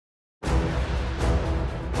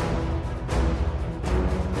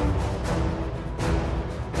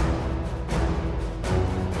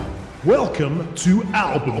Welcome to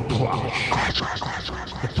Album Clash,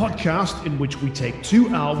 the podcast in which we take two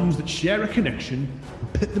albums that share a connection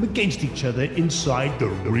and pit them against each other inside the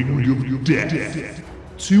ring of death.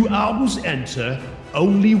 Two albums enter,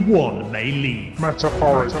 only one may leave.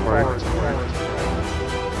 Metaphorically.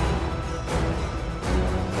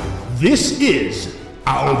 This is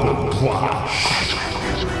Album Clash.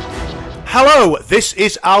 Hello, this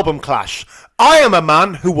is Album Clash. I am a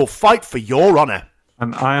man who will fight for your honour.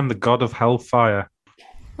 And I am the god of hellfire.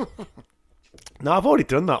 No, I've already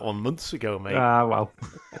done that one months ago, mate. Well.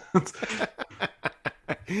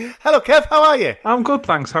 Hello, Kev, how are you? I'm good,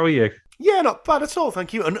 thanks. How are you? Yeah, not bad at all,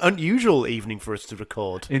 thank you. An unusual evening for us to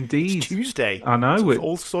record. Indeed. It's Tuesday. I know. It's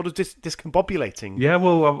all sort of discombobulating. Yeah,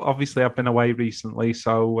 well, obviously I've been away recently,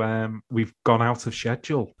 so we've gone out of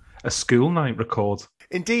schedule. A school night record.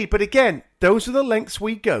 Indeed, but again, those are the lengths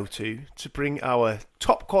we go to bring our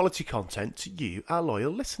top quality content to you, our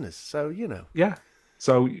loyal listeners. So, you know. Yeah,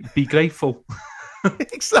 so be grateful.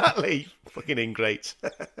 Exactly. Fucking ingrate.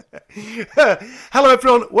 Hello,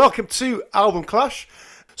 everyone. Welcome to Album Clash.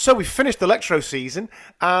 So we've finished the Electro season,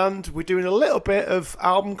 and we're doing a little bit of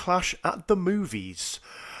Album Clash at the movies.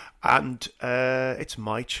 And it's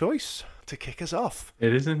my choice to kick us off.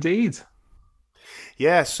 It is indeed.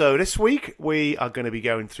 Yeah, so this week we are going to be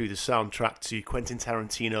going through the soundtrack to Quentin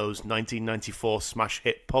Tarantino's 1994 smash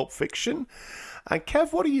hit Pulp Fiction. And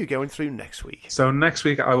Kev, what are you going through next week? So next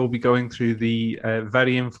week I will be going through the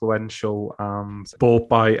very influential and bought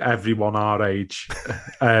by everyone our age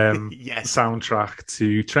Yes. soundtrack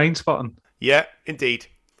to Trainspotting. Yeah, indeed.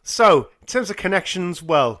 So, in terms of connections,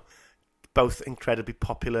 well, both incredibly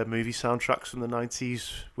popular movie soundtracks from the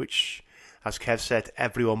 90s, which, as Kev said,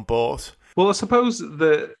 everyone bought. Well, I suppose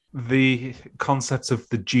the concept of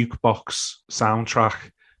the jukebox soundtrack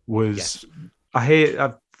was...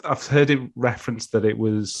 Yes. I've heard it referenced that it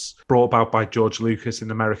was brought about by George Lucas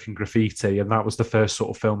in American Graffiti, and that was the first sort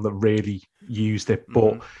of film that really used it.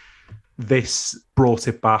 But this brought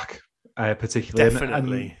it back, particularly.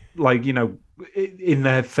 Definitely. And, like, you know, in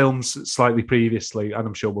their films slightly previously, and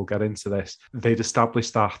I'm sure we'll get into this, they'd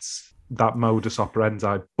established that modus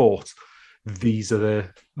operandi, but these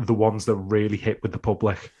are the ones that really hit with the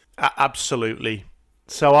public. Absolutely.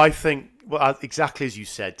 So I think, well, exactly as you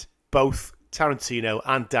said, both Tarantino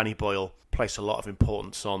and Danny Boyle place a lot of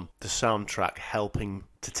importance on the soundtrack helping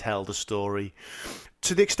to tell the story.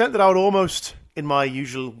 To the extent that I would almost, in my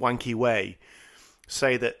usual wanky way,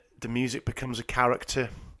 say that the music becomes a character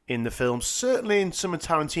in the film, certainly in some of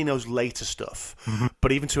Tarantino's later stuff,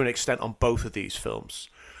 but even to an extent on both of these films.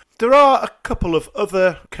 There are a couple of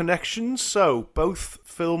other connections. So both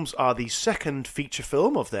films are the second feature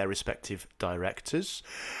film of their respective directors,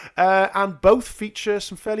 and both feature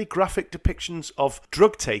some fairly graphic depictions of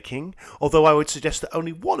drug taking, although I would suggest that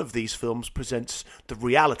only one of these films presents the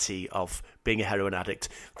reality of being a heroin addict.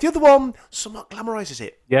 The other one somewhat glamorises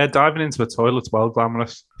it. Yeah, diving into a toilet's well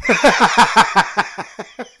glamorous.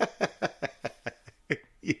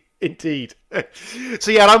 Indeed.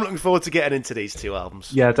 So yeah, I'm looking forward to getting into these two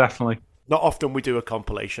albums. Yeah, definitely. Not often we do a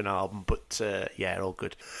compilation album, but yeah, all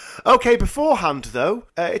good. Okay, beforehand though,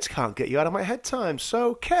 it's can't get you out of my head time.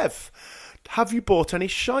 So Kev, have you bought any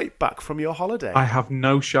shite back from your holiday? I have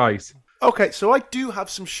no shite. Okay, so I do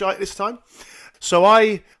have some shite this time. So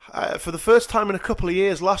I, for the first time in a couple of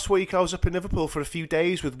years, last week I was up in Liverpool for a few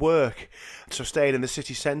days with work, so I stayed in the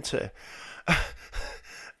city centre.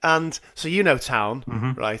 And so you know town,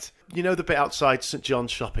 right? You know the bit outside St John's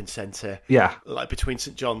Shopping Centre? Yeah. Like between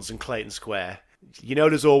St John's and Clayton Square. You know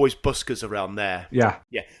there's always buskers around there. Yeah.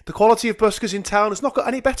 Yeah. The quality of buskers in town has not got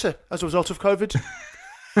any better as a result of COVID.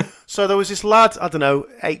 So there was this lad, I don't know,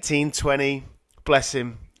 18, 20, bless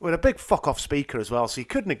him, with a big fuck-off speaker as well, so you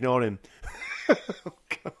couldn't ignore him. Oh,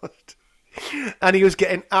 God. And he was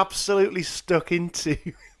getting absolutely stuck into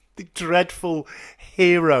the dreadful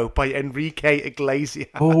Hero by Enrique Iglesias.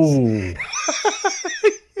 Oh.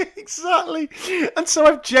 Exactly. And so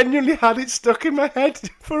I've genuinely had it stuck in my head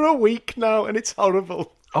for a week now, and it's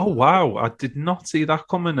horrible. Oh, wow. I did not see that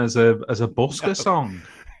coming as a busker song.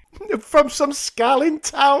 From some scal in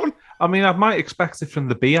town. I mean, I might expect it from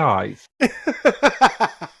the Beehive.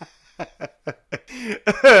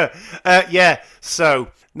 Yeah, so,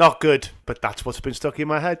 not good, but that's what's been stuck in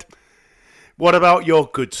my head. What about your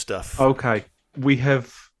good stuff? Okay. We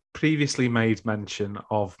have previously made mention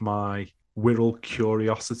of my Wirral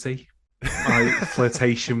curiosity, my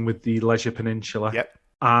flirtation with the Leisure Peninsula. Yep.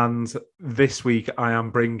 And this week I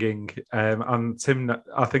am bringing, and Tim,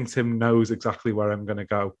 I think Tim knows exactly where I'm going to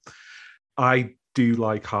go. I do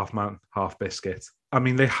like Half Man, Half Biscuit. I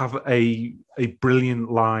mean, they have a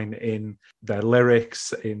brilliant line in their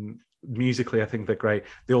lyrics, in musically, I think they're great.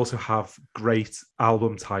 They also have great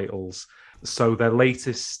album titles. So their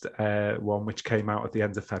latest one, which came out at the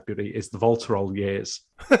end of February, is The Voltarol Years.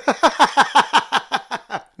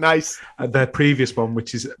 Nice. Their previous one,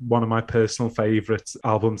 which is one of my personal favourite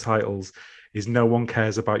album titles, is No One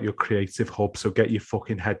Cares About Your Creative Hub, so get your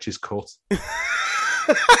fucking hedges cut.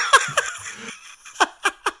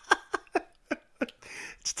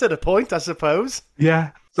 It's to the point, I suppose. Yeah.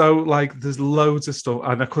 So, like, there's loads of stuff,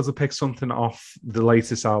 and I could have picked something off the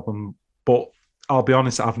latest album, but I'll be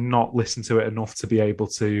honest, I've not listened to it enough to be able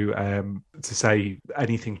to say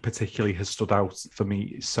anything particularly has stood out for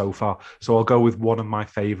me so far. So I'll go with one of my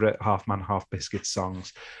favourite Half Man Half Biscuit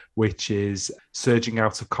songs, which is Surging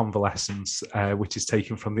Out of Convalescence, which is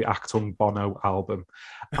taken from the Actung Bono album,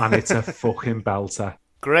 and it's a fucking belter.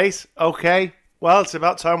 Great. Okay. Well, it's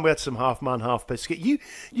about time we had some Half Man Half Biscuit. You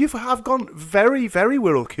have gone very, very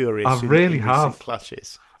Wirral Curious. I really have.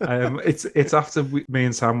 Clashes. It's after me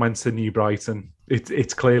and Sam went to New Brighton.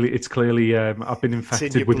 It's clearly I've been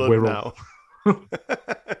infected with Wirral.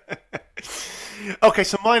 Okay,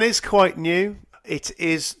 so mine is quite new. It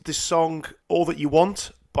is the song "All That You Want"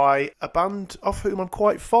 by a band of whom I'm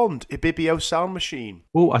quite fond, Ibibio Sound Machine.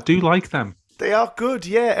 Oh, I do like them. They are good,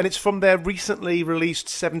 yeah, and it's from their recently released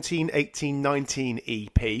 17, 18, 19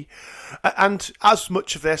 EP. And as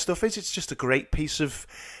much of their stuff is, it's just a great piece of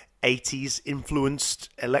 80s influenced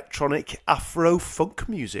electronic Afro funk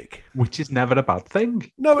music. Which is never a bad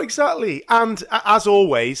thing. No, exactly. And as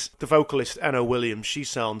always, the vocalist Enno Williams, she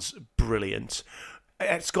sounds brilliant.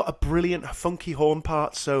 It's got a brilliant funky horn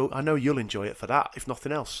part, so I know you'll enjoy it for that, if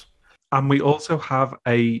nothing else. And we also have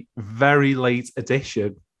a very late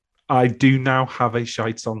addition. I do now have a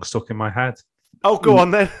shite song stuck in my head. Oh, go on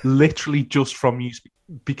then. Literally just from you,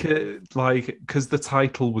 because the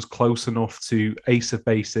title was close enough to Ace of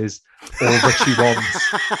Bases, All That She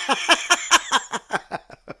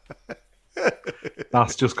Wants.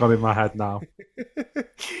 That's just gone in my head now.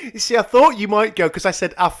 You see, I thought you might go, because I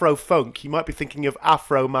said Afro Funk, you might be thinking of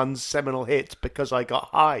Afro Man's seminal hit, Because I Got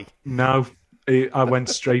High. No, I went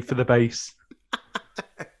straight for the bass.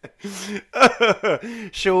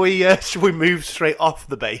 Shall we move straight off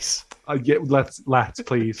the bass? Yeah, let's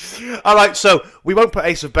please. All right, so we won't put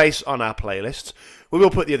Ace of Base on our playlist. We will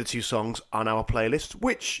put the other two songs on our playlist,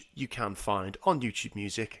 which you can find on YouTube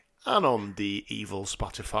Music and on the evil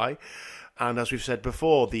Spotify. And as we've said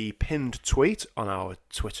before, the pinned tweet on our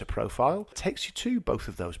Twitter profile takes you to both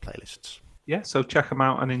of those playlists. Yeah, so check them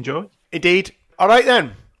out and enjoy. Indeed. All right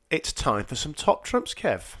then, it's time for some top trumps,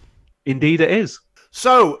 Kev. Indeed, it is.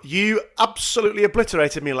 So, you absolutely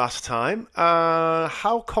obliterated me last time.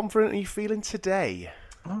 How confident are you feeling today?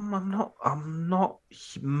 I'm not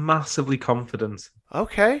massively confident.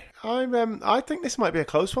 Okay, I think this might be a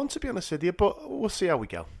close one, to be honest with you, but we'll see how we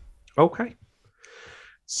go. Okay.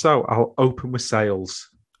 So, I'll open with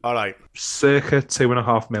sales. All right. Circa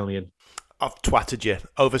 2.5 million. I've twatted you.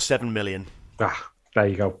 Over 7 million. There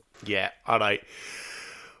you go. Yeah, all right.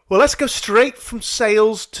 Well, let's go straight from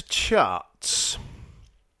sales to charts.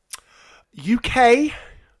 UK,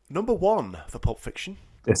 number 1 for Pulp Fiction.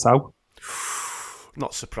 This out.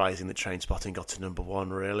 Not surprising that Trainspotting got to number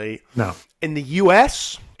 1, really. No. In the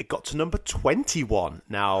US, it got to number 21.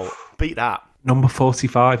 Now, beat that. Number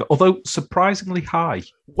 45, although surprisingly high.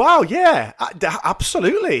 Wow, yeah,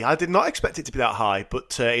 absolutely. I did not expect it to be that high,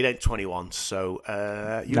 but it ain't 21, so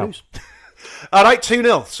you lose. All right,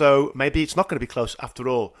 2-0, so maybe it's not going to be close after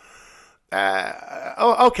all.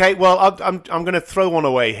 Okay, well, I'm going to throw one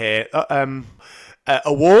away here.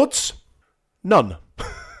 Awards? None.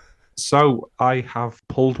 So I have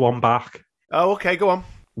pulled one back. Oh, okay, go on.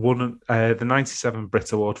 Won the 97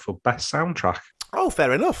 Brit Award for Best Soundtrack. Oh,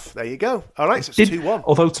 fair enough. There you go. All right, so it's 2-1.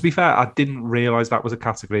 Although, to be fair, I didn't realise that was a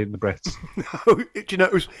category in the Brits. No, do you know,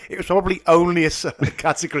 it was probably only a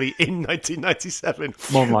category in 1997.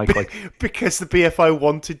 More than likely. Because the BFI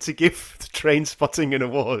wanted to give Trainspotting an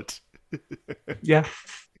award. Yeah.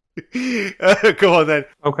 Go on then.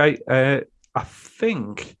 Okay. I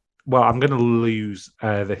think. Well, I'm going to lose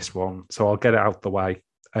this one, so I'll get it out the way.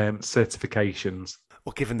 Certifications.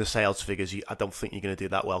 Well, given the sales figures, I don't think you're going to do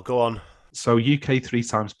that well. Go on. So UK 3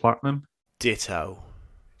 times platinum. Ditto.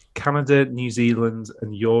 Canada, New Zealand,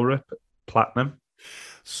 and Europe platinum.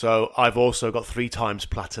 So I've also got 3 times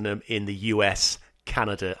platinum in the US,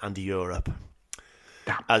 Canada, and Europe.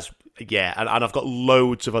 Damn. And I've got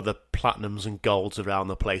loads of other platinums and golds around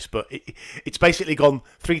the place, but it's basically gone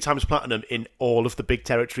 3 times platinum in all of the big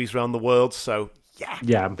territories around the world, so yeah.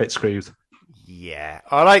 Yeah, I'm a bit screwed. Yeah.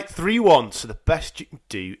 All right, 3-1, so the best you can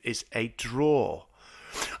do is a draw.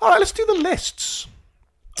 All right, let's do the lists.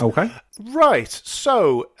 Okay. Right.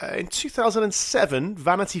 So, in 2007,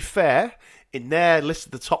 Vanity Fair, in their list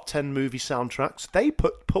of the top 10 movie soundtracks, they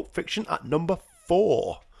put Pulp Fiction at number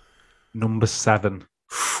 4. Number 7.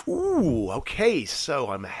 Ooh, okay. So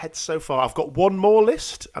I'm ahead so far. I've got one more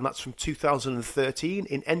list, and that's from 2013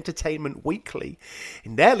 in Entertainment Weekly.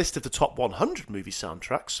 In their list of the top 100 movie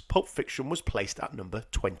soundtracks, Pulp Fiction was placed at number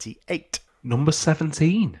 28. Number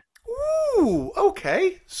 17. Ooh,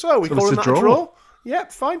 okay. So we call it's that a a draw. draw?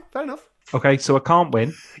 Yep, fine. Fair enough. Okay, so I can't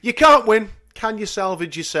win. You can't win. Can you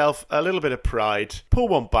salvage yourself a little bit of pride? Pull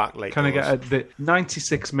one back, late. Can I get the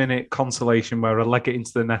 96-minute consolation where I leg it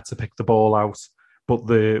into the net to pick the ball out, but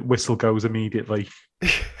the whistle goes immediately?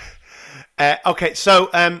 Okay, so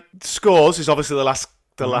scores is obviously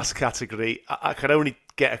the last category. I could only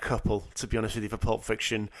get a couple, to be honest with you, for Pulp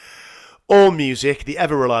Fiction. All Music, the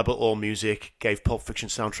ever-reliable All Music, gave Pulp Fiction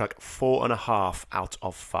soundtrack 4.5 out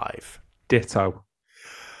of 5. Ditto.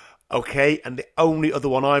 Okay, and the only other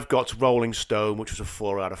one I've got is Rolling Stone, which was a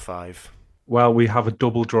 4 out of 5. Well, we have a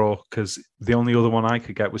double draw because the only other one I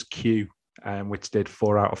could get was Q, which did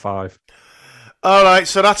 4 out of 5. All right,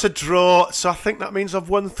 so that's a draw. So I think that means I've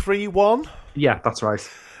won 3-1. Yeah, that's right.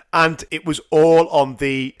 And it was all on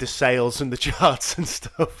the sales and the charts and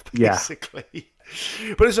stuff, basically.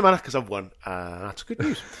 Yeah. But it doesn't matter because I've won. That's good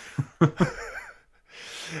news.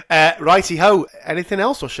 Righty ho. Anything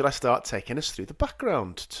else, or should I start taking us through the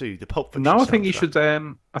background to the Pulp Fiction? No, I think soundtrack? you should.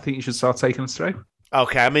 I think you should start taking us through.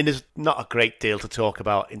 Okay, I mean, there's not a great deal to talk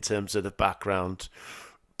about in terms of the background,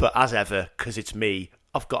 but as ever, because it's me,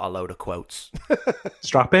 I've got a load of quotes.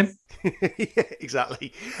 Strap in. Yeah,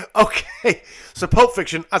 exactly. Okay, so Pulp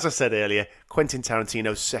Fiction, as I said earlier, Quentin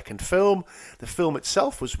Tarantino's second film. The film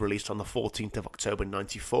itself was released on the 14th of October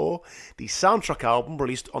 94. The soundtrack album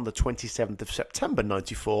released on the 27th of September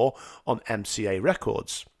 94 on MCA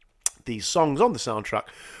Records. The songs on the soundtrack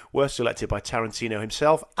were selected by Tarantino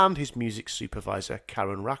himself and his music supervisor,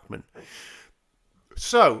 Karen Rackman.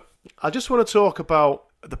 So, I just want to talk about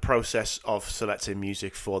the process of selecting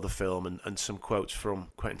music for the film and some quotes from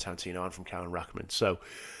Quentin Tarantino and from Karen Rackman. So,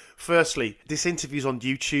 firstly, this interview's on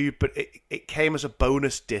YouTube, but it came as a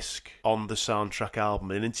bonus disc on the soundtrack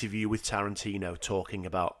album, an interview with Tarantino talking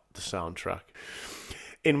about the soundtrack,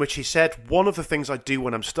 in which he said, one of the things I do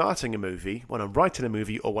when I'm starting a movie, when I'm writing a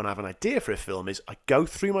movie, or when I have an idea for a film is I go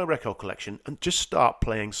through my record collection and just start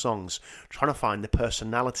playing songs, trying to find the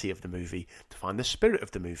personality of the movie, to find the spirit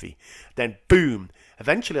of the movie. Then, boom,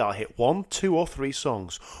 eventually I'll hit 1, 2, or 3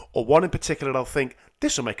 songs, or one in particular I'll think,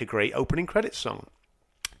 this will make a great opening credits song.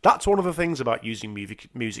 That's one of the things about using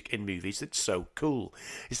music in movies that's so cool,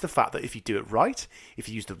 is the fact that if you do it right, if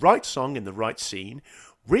you use the right song in the right scene,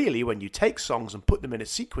 really, when you take songs and put them in a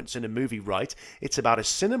sequence in a movie right, it's about as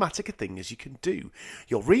cinematic a thing as you can do.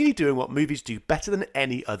 You're really doing what movies do better than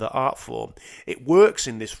any other art form. It works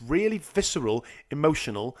in this really visceral,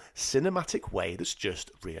 emotional, cinematic way that's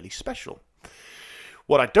just really special.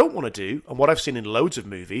 What I don't want to do, and what I've seen in loads of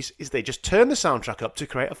movies, is they just turn the soundtrack up to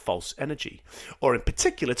create a false energy, or in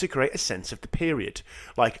particular to create a sense of the period.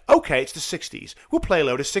 Like, okay, it's the 60s, we'll play a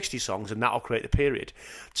load of 60s songs and that'll create the period.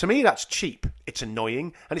 To me, that's cheap, it's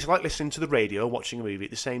annoying, and it's like listening to the radio and watching a movie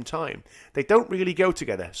at the same time. They don't really go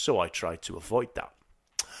together, so I try to avoid that.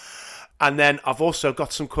 And then I've also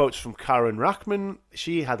got some quotes from Karen Rackman.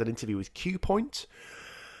 She had an interview with Q Point.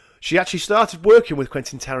 She actually started working with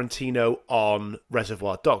Quentin Tarantino on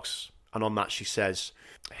Reservoir Dogs. And on that she says,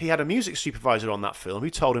 he had a music supervisor on that film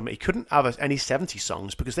who told him he couldn't have any 70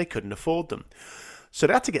 songs because they couldn't afford them. So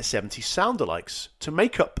they had to get 70 sound-alikes to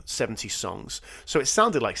make up 70 songs. So it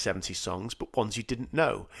sounded like 70 songs, but ones you didn't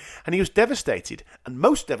know. And he was devastated, and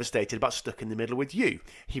most devastated about Stuck in the Middle with You.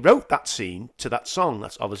 He wrote that scene to that song.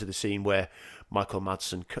 That's obviously the scene where Michael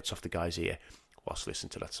Madsen cuts off the guy's ear whilst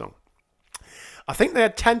listening to that song. I think they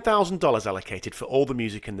had $10,000 allocated for all the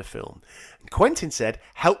music in the film. And Quentin said,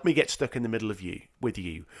 help me get stuck in the middle of with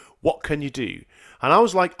you. What can you do? And I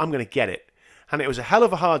was like, I'm going to get it. And it was a hell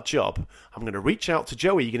of a hard job. I'm going to reach out to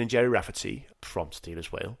Joe Egan and Jerry Rafferty from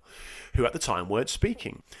Steelers Whale, who at the time weren't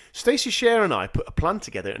speaking. Stacey Sher and I put a plan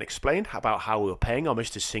together and explained about how we were paying homage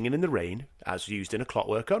to Singing in the Rain, as used in A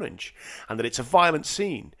Clockwork Orange, and that it's a violent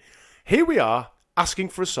scene. Here we are, asking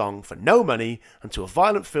for a song for no money and to a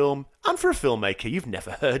violent film and for a filmmaker you've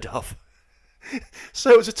never heard of.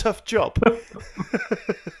 So it was a tough job.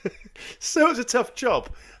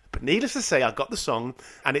 But needless to say, I got the song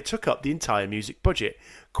and it took up the entire music budget.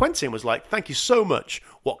 Quentin was like, thank you so much.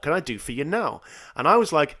 What can I do for you now? And I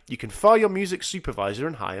was like, you can fire your music supervisor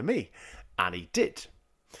and hire me. And he did.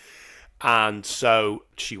 And so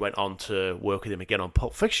she went on to work with him again on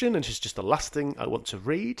Pulp Fiction, and this is just the last thing I want to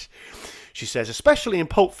read. She says, especially in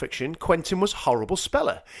Pulp Fiction, Quentin was a horrible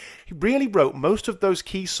speller. He really wrote most of those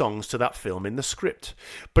key songs to that film in the script,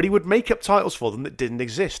 but he would make up titles for them that didn't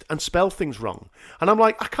exist and spell things wrong. And I'm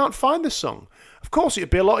like, I can't find this song. Of course, it would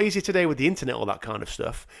be a lot easier today with the internet, all that kind of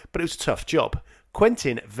stuff, but it was a tough job.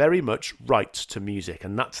 Quentin very much writes to music,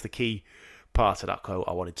 and that's the key part of that quote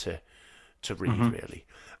I wanted to read, really.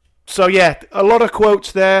 So, yeah, a lot of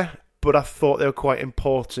quotes there, but I thought they were quite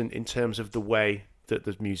important in terms of the way that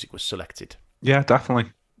the music was selected. Yeah,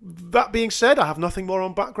 definitely. That being said, I have nothing more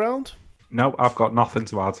on background. No, I've got nothing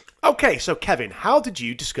to add. Okay, so Kevin, how did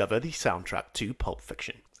you discover the soundtrack to Pulp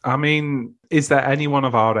Fiction? I mean, is there anyone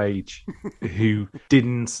of our age who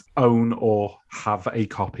didn't own or have a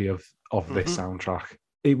copy of this soundtrack?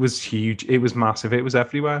 It was huge. It was massive. It was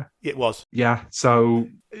everywhere. It was. Yeah. So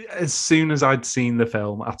as soon as I'd seen the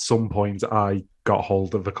film, at some point, I got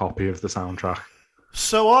hold of a copy of the soundtrack.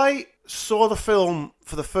 So I saw the film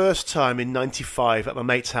for the first time in '95 at my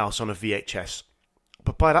mate's house on a VHS.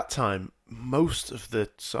 But by that time, most of the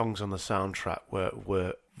songs on the soundtrack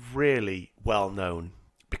were really well known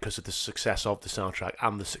because of the success of the soundtrack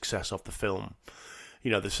and the success of the film. You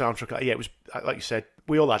know, the soundtrack, yeah, it was, like you said,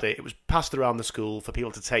 we all had it. It was passed around the school for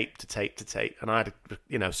people to tape. And I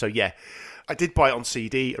had, so yeah, I did buy it on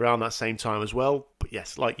CD around that same time as well. But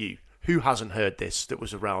yes, like you, who hasn't heard this that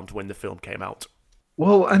was around when the film came out?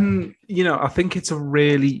 Well, and, I think it's a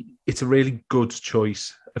really good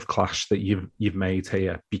choice of Clash that you've made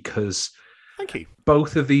here, because thank you.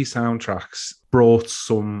 Both of these soundtracks brought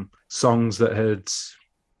some songs that had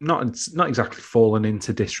not exactly fallen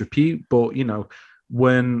into disrepute, but,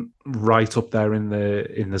 when right up there in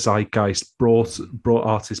the zeitgeist, brought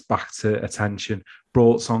artists back to attention,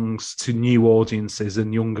 brought songs to new audiences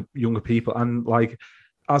and younger people. And like,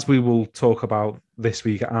 as we will talk about this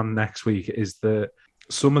week and next week, is that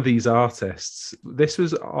some of these artists, this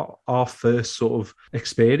was our first sort of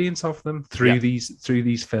experience of them through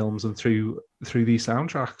these films and through these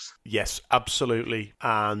soundtracks. Yes, absolutely.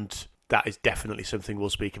 And that is definitely something we'll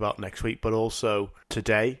speak about next week, but also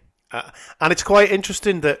today. And it's quite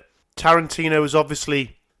interesting that Tarantino is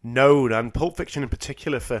obviously known, and Pulp Fiction in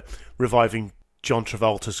particular, for reviving John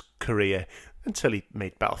Travolta's career until he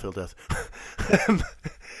made Battlefield Earth.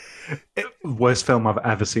 Worst film I've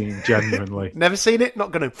ever seen, genuinely. Never seen it,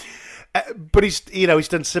 not going to. But he's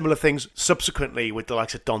done similar things subsequently with the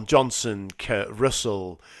likes of Don Johnson, Kurt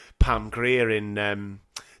Russell, Pam Grier in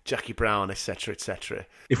Jackie Brown, etc., etc.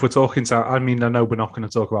 If we're talking sound, I mean, I know we're not going to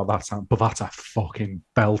talk about that sound, but that's a fucking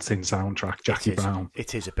belting soundtrack, Jackie Brown.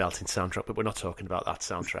 It is a belting soundtrack, but we're not talking about that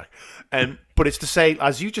soundtrack. But it's the same,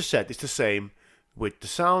 as you just said, it's the same with the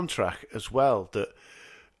soundtrack as well, that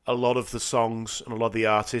a lot of the songs and a lot of the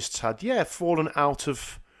artists had, fallen out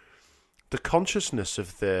of the consciousness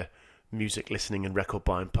of the music listening and record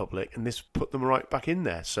buying public, and this put them right back in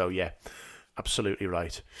there. So, yeah, absolutely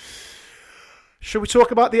right. Should we talk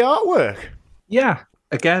about the artwork? Yeah.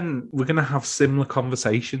 Again, we're going to have similar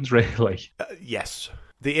conversations, really. Yes.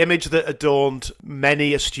 The image that adorned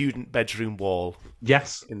many a student bedroom wall.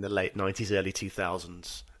 Yes. In the late 90s, early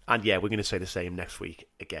 2000s. And yeah, we're going to say the same next week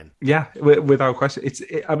again. Yeah, without question. It's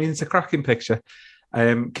a cracking picture.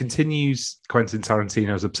 Continues Quentin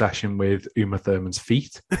Tarantino's obsession with Uma Thurman's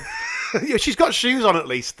feet. Yeah, she's got shoes on at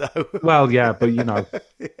least, though. Well, yeah, but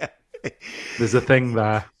Yeah. There's a thing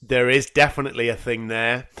there. There is definitely a thing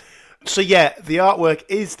there. So yeah, the artwork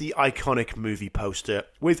is the iconic movie poster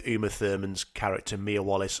with Uma Thurman's character Mia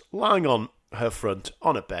Wallace lying on her front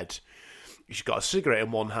on a bed. She's got a cigarette in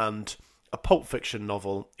one hand, a Pulp Fiction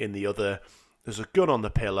novel in the other. There's a gun on the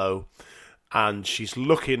pillow, and she's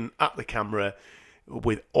looking at the camera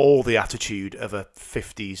with all the attitude of a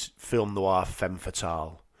 50s film noir femme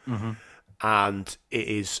fatale. Mm-hmm. And it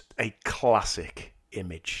is a classic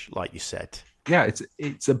image, like you said. Yeah,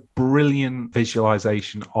 it's a brilliant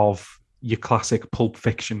visualization of your classic Pulp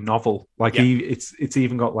Fiction novel. Like, it's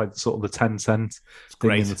even got like sort of the 10-cent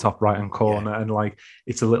thing in the top right hand corner, and like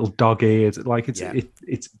it's a little dog-eared. Like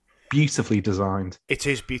it's beautifully designed. It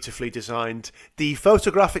is beautifully designed. The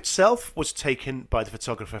photograph itself was taken by the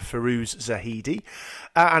photographer Ferouz Zahedi.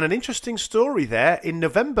 And an interesting story there. In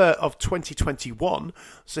November of 2021,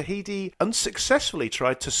 Zahedi unsuccessfully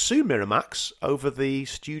tried to sue Miramax over the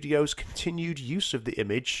studio's continued use of the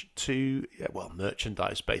image to,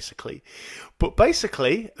 merchandise, basically. But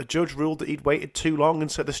basically, a judge ruled that he'd waited too long and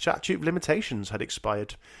said the statute of limitations had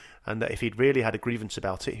expired. And that if he'd really had a grievance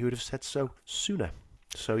about it, he would have said so sooner.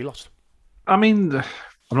 So he lost. I mean,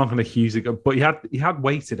 I'm not going to accuse it, but he had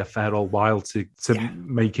waited a fair old while to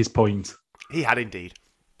make his point. He had indeed.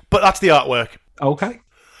 But that's the artwork. Okay.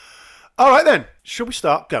 All right, then. Shall we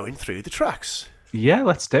start going through the tracks? Yeah,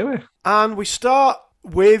 let's do it. And we start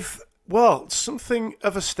with, well, something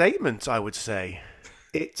of a statement, I would say.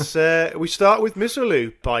 It's we start with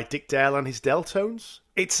Misirlou by Dick Dale and his Deltones.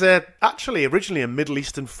 It's actually originally a Middle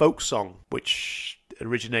Eastern folk song, which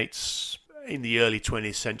originates in the early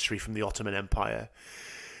 20th century from the Ottoman Empire.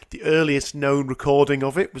 The earliest known recording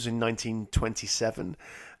of it was in 1927,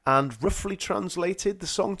 and roughly translated, the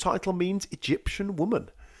song title means Egyptian Woman.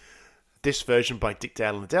 This version by Dick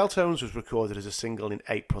Dale and the Deltones was recorded as a single in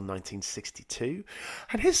April 1962.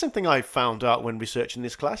 And here's something I found out when researching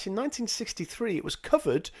this class. In 1963, it was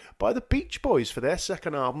covered by the Beach Boys for their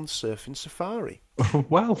second album, Surfing Safari.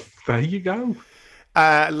 Well, there you go.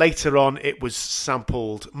 Later on, it was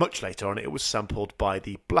sampled, much later on, it was sampled by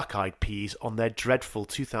the Black Eyed Peas on their dreadful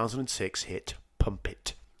 2006 hit, Pump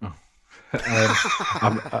It.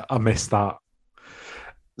 I missed that.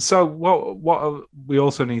 So what we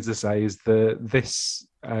also need to say is that this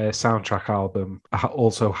soundtrack album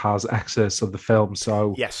also has excerpts of the film.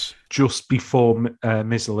 So yes, just before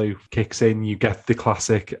Misirlou kicks in, you get the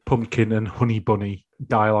classic Pumpkin and Honey Bunny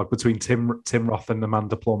dialogue between Tim Roth and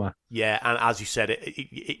Amanda Plummer. Yeah, and as you said,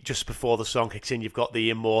 it just before the song kicks in, you've got the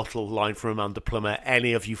immortal line from Amanda Plummer,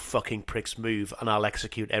 "Any of you fucking pricks move and I'll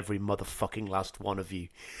execute every motherfucking last one of you."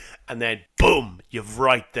 And then, boom, you're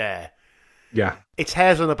right there. Yeah. It's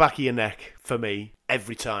hairs on the back of your neck for me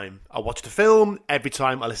every time I watch the film, every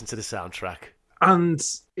time I listen to the soundtrack. And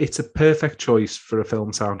it's a perfect choice for a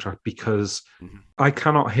film soundtrack because I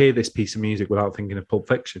cannot hear this piece of music without thinking of Pulp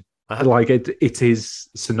Fiction. Like it is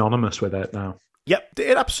synonymous with it now. Yep,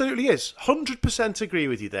 it absolutely is. 100% agree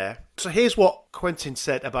with you there. So here's what Quentin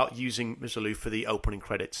said about using Misirlou for the opening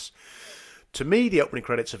credits. To me, the opening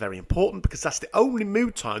credits are very important because that's the only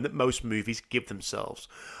mood time that most movies give themselves.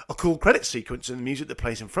 A cool credit sequence and the music that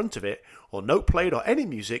plays in front of it, or note played, or any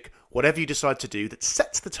music, whatever you decide to do that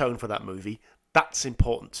sets the tone for that movie, that's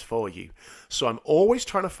important for you. So I'm always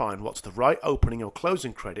trying to find what's the right opening or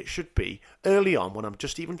closing credit should be early on when I'm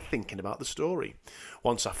just even thinking about the story.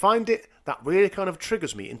 Once I find it, that really kind of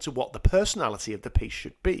triggers me into what the personality of the piece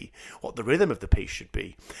should be, what the rhythm of the piece should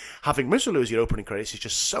be. Having Misirlou as your opening credits is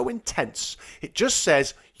just so intense. It just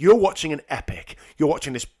says, you're watching an epic. You're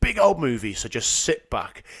watching this big old movie, so just sit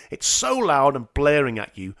back. It's so loud and blaring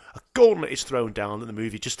at you. A gauntlet is thrown down that the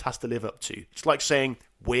movie just has to live up to. It's like saying,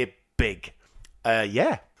 we're big.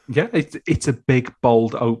 Yeah, it's a big,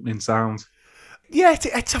 bold opening sound. Yeah,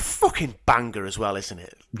 it's a fucking banger as well, isn't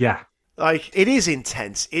it? Yeah. Like, it is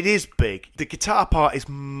intense. It is big. The guitar part is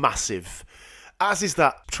massive, as is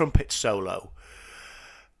that trumpet solo.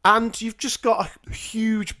 And you've just got a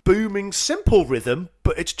huge, booming, simple rhythm,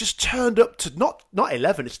 but it's just turned up to, not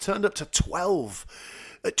 11, it's turned up to 12.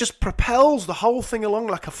 It just propels the whole thing along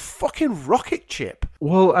like a fucking rocket ship.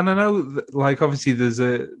 Well, and I know, that, like, obviously there's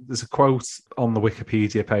a quote on the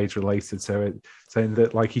Wikipedia page related to it saying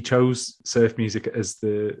that, like, he chose surf music as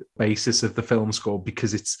the basis of the film score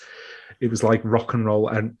because it was like rock and roll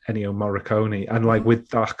and Ennio Morricone, and like with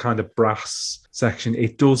that kind of brass section,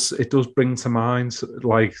 it does bring to mind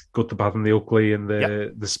like Good, the Bad, and the Ugly and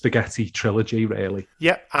the Spaghetti trilogy, really.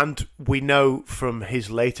 Yeah, and we know from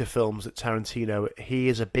his later films that Tarantino, he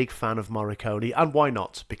is a big fan of Morricone, and why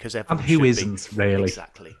not? Because everyone and who should isn't be. Really?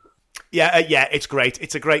 Exactly. Yeah, it's great.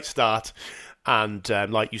 It's a great start, and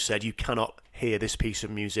like you said, you cannot hear this piece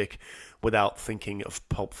of music without thinking of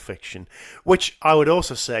Pulp Fiction, which I would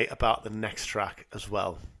also say about the next track as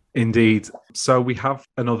well. Indeed. So we have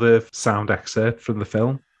another sound excerpt from the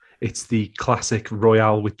film. It's the classic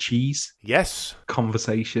Royale with cheese. Yes.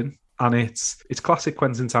 Conversation. And it's classic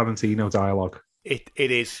Quentin Tarantino dialogue. It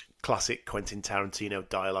is classic Quentin Tarantino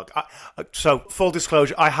dialogue. So, full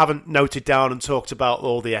disclosure, I haven't noted down and talked about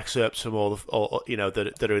all the excerpts from all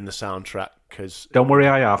that are in the soundtrack because don't worry,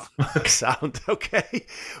 I have. Sound okay,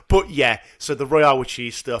 but yeah. So the Royale with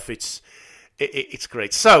cheese stuff, it's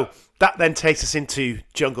great. So that then takes us into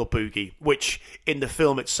Jungle Boogie, which in the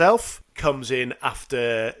film itself comes in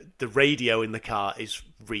after the radio in the car is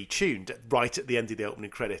retuned right at the end of the opening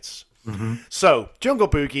credits. Mm-hmm. So Jungle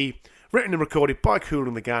Boogie, written and recorded by Kool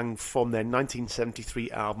and the Gang from their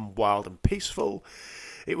 1973 album Wild and Peaceful.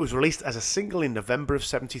 It was released as a single in November of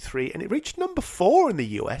 73, and it reached number 4 in the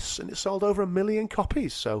US, and it sold over 1 million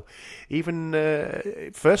copies. So even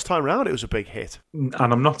first time round, it was a big hit. And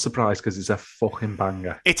I'm not surprised because it's a fucking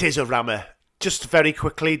banger. It is a rammer. Just very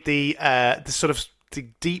quickly, the sort of the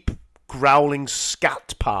deep growling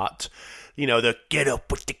scat part, the get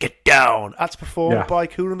up with the get down, that's performed by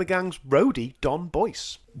Kool and the Gang's roadie, Don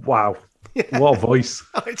Boyce. Wow. What a voice.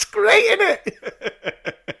 Oh, it's great, isn't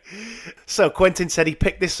it? So Quentin said he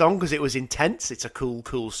picked this song because it was intense. It's a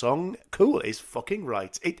cool song. Cool is fucking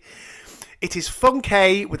right. It is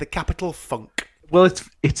funky with a capital funk. Well,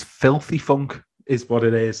 it's filthy funk is what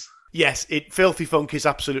it is. Yes, filthy funk is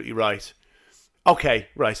absolutely right. Okay,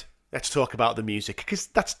 right. Let's talk about the music, because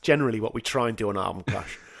that's generally what we try and do on Album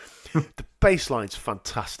Clash. The bass line's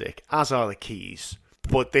fantastic, as are the keys.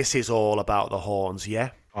 But this is all about the horns,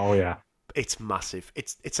 yeah? Oh, yeah. It's massive.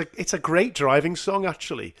 It's a great driving song,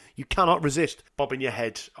 actually. You cannot resist bobbing your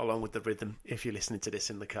head along with the rhythm if you're listening to this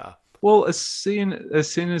in the car. Well, as soon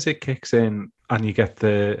as it kicks in and you get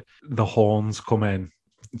the horns come in,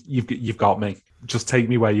 you've got me. Just take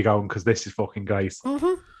me where you're going, because this is fucking great.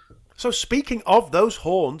 Mm-hmm. So speaking of those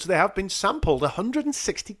horns, they have been sampled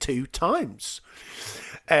 162 times,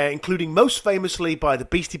 including most famously by the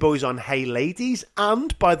Beastie Boys on Hey Ladies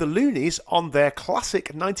and by the Loonies on their classic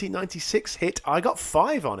 1996 hit I Got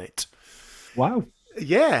Five on It. Wow.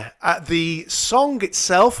 Yeah, the song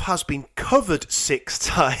itself has been covered 6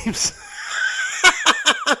 times.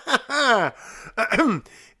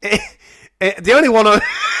 The only one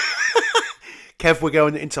Kev, we're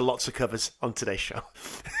going into lots of covers on today's show.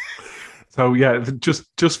 So yeah,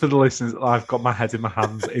 just for the listeners, I've got my head in my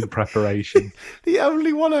hands in preparation. The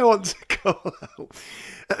only one I want to call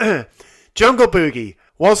out. Jungle Boogie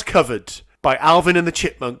was covered by Alvin and the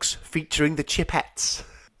Chipmunks featuring the Chipettes.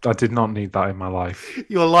 I did not need that in my life.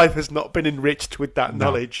 Your life has not been enriched with that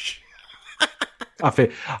knowledge.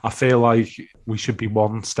 I feel like we should be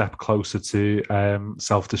one step closer to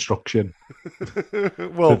self-destruction.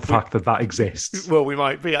 Well, the fact that exists. Well, we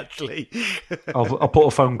might be, actually. I'll put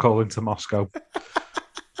a phone call into Moscow.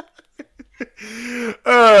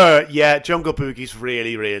 Yeah, Jungle Boogie's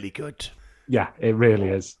really, really good. Yeah, it really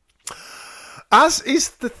is. As is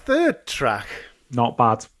the third track. Not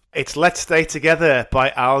bad. It's Let's Stay Together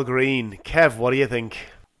by Al Green. Kev, what do you think?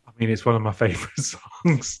 I mean, it's one of my favourite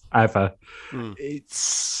songs ever.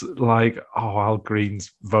 It's like, Al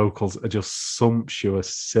Green's vocals are just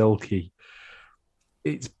sumptuous, silky.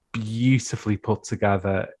 It's beautifully put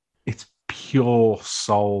together. It's pure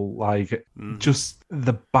soul. Like, just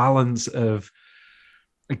the balance of,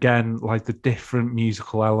 again, like the different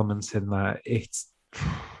musical elements in there.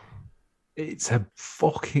 It's a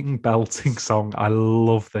fucking belting song. I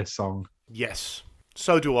love this song. Yes,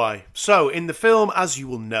 so do I. So, in the film, as you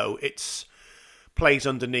will know, it's plays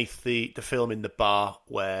underneath the film in the bar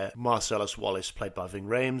where Marcellus Wallace, played by Ving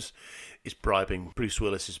Rhames, is bribing Bruce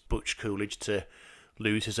Willis's Butch Coolidge to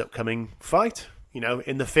lose his upcoming fight. You know,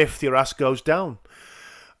 in the fifth, your ass goes down.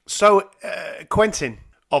 So, Quentin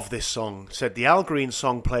of this song said the Al Green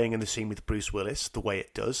song playing in the scene with Bruce Willis, the way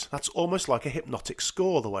it does, that's almost like a hypnotic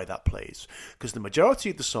score the way that plays, because the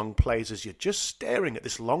majority of the song plays as you're just staring at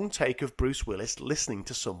this long take of Bruce Willis listening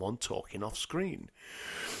to someone talking off screen.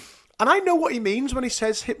 And I know what he means when he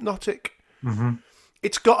says hypnotic. Mm-hmm.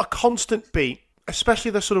 It's got a constant beat,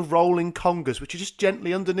 especially the sort of rolling congas, which are just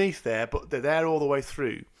gently underneath there, but they're there all the way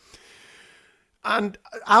through. And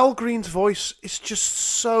Al Green's voice is just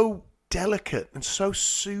so delicate and so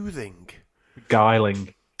soothing.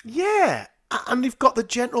 Beguiling. Yeah, and you've got the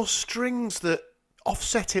gentle strings that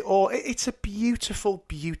offset it all. It's a beautiful,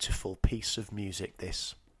 beautiful piece of music,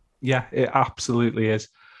 this. Yeah, it absolutely is.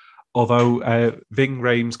 Although Ving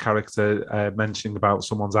Rhames' character mentioning about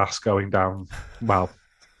someone's ass going down, well,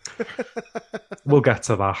 we'll get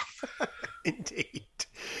to that. Indeed.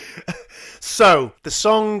 So, the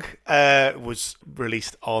song was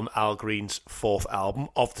released on Al Green's fourth album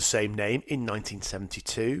of the same name in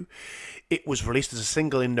 1972. It was released as a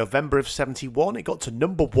single in November of 71. It got to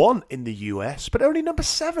number 1 in the US, but only number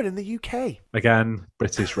 7 in the UK. Again,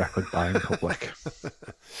 British record buying public.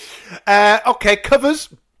 Okay, covers.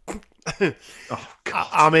 Oh, God.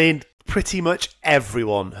 I mean, pretty much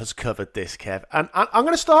everyone has covered this, Kev. And I'm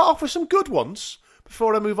going to start off with some good ones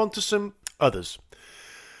before I move on to some others.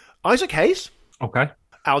 Isaac Hayes. Okay.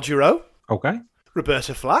 Al Jarreau. Okay.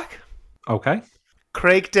 Roberta Flack. Okay.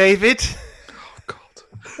 Craig David. Oh, God.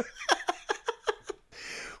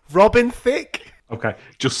 Robin Thicke. Okay,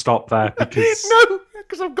 just stop there because... No,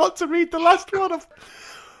 because I've got to read the last one of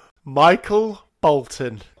Michael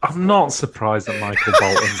Bolton. I'm not surprised that Michael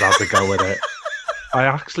Bolton's had a go at it. I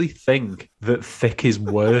actually think that Thicke is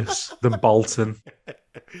worse than Bolton.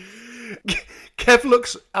 Kev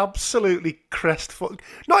looks absolutely crestfallen.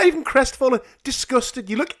 Not even crestfallen, disgusted.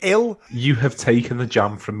 You look ill. You have taken the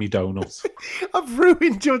jam from me donut. I've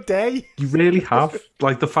ruined your day. You really have.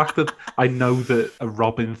 Like, the fact that I know that a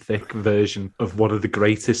Robin Thicke version of one of the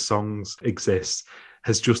greatest songs exists,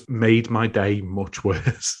 has just made my day much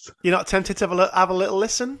worse. You're not tempted to have a little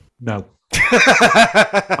listen? No.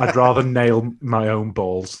 I'd rather nail my own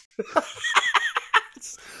balls.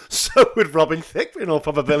 So would Robin Thicke, in all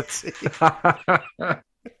probability.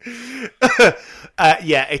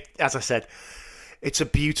 As I said, it's a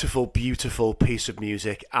beautiful, beautiful piece of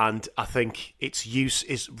music, and I think its use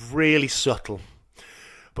is really subtle,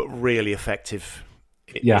 but really effective.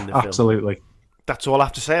 In the absolutely. Film. That's all I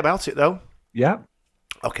have to say about it, though. Yeah.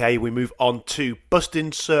 Okay, we move on to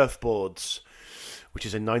Bustin' Surfboards, which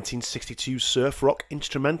is a 1962 surf rock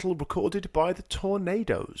instrumental recorded by the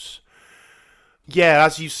Tornadoes. Yeah,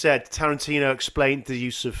 as you said, Tarantino explained the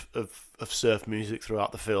use of surf music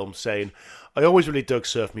throughout the film, saying, I always really dug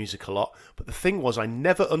surf music a lot, but the thing was I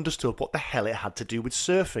never understood what the hell it had to do with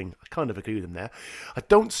surfing. I kind of agree with him there. I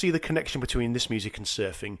don't see the connection between this music and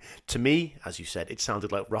surfing. To me, as you said, it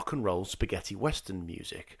sounded like rock and roll spaghetti western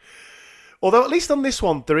music. Although at least on this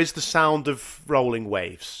one, there is the sound of rolling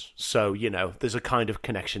waves. So, there's a kind of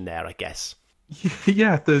connection there, I guess.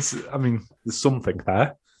 Yeah, there's something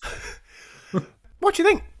there. What do you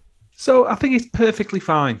think? So I think it's perfectly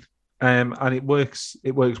fine. And it works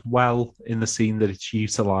well in the scene that it's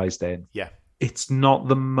utilised in. Yeah. It's not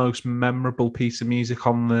the most memorable piece of music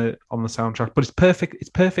on the soundtrack, but it's perfect. It's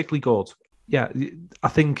perfectly good. Yeah, I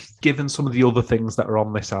think given some of the other things that are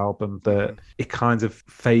on this album, that it kind of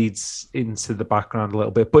fades into the background a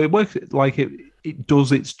little bit, but it works like it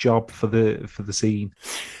does its job for the scene.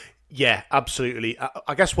 Yeah, absolutely.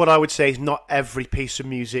 I guess what I would say is not every piece of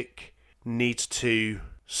music needs to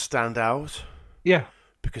stand out. Yeah.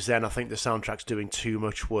 Because then I think the soundtrack's doing too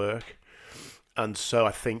much work. And so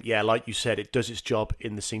I think, like you said, it does its job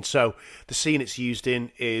in the scene. So the scene it's used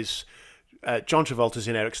in is John Travolta's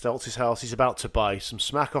in Eric Stoltz's house. He's about to buy some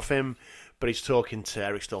smack off him, but he's talking to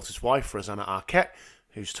Eric Stoltz's wife, Rosanna Arquette,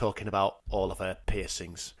 who's talking about all of her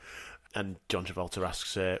piercings. And John Travolta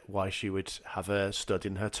asks her why she would have a stud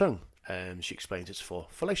in her tongue. And she explains it's for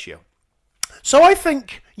fellatio. So I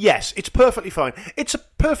think, yes, it's perfectly fine. It's a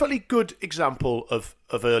perfectly good example of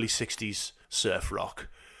early 60s surf rock.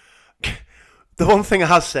 The one thing I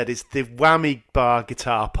have said is the whammy bar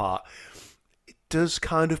guitar part. It does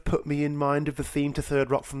kind of put me in mind of the theme to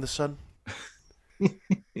Third Rock from the Sun.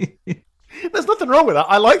 There's nothing wrong with that.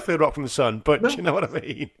 I like Third Rock from the Sun, but you know what I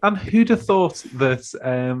mean? And who'd have thought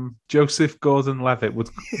that Joseph Gordon-Levitt would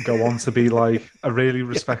go on to be like a really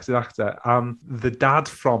respected actor, and the dad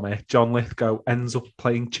from it, John Lithgow, ends up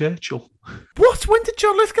playing Churchill. What? When did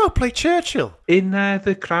John Lithgow play Churchill? In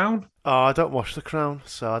The Crown. Oh, I don't watch The Crown,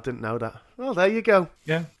 so I didn't know that. Well, there you go.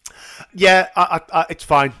 Yeah. Yeah, I it's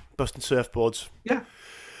fine. Busting Surfboards. Yeah.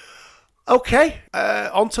 Okay,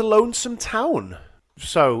 on to Lonesome Town.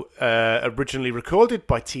 So, originally recorded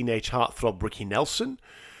by teenage heartthrob Ricky Nelson,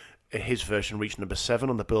 his version reached number 7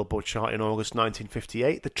 on the Billboard chart in August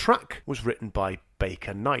 1958. The track was written by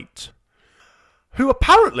Baker Knight, who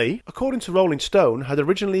apparently, according to Rolling Stone, had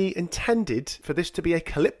originally intended for this to be a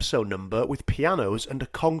calypso number with pianos and a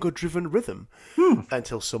conga-driven rhythm,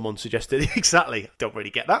 until someone suggested, exactly, don't really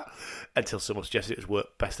get that, until someone suggested it would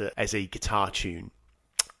work best as a guitar tune.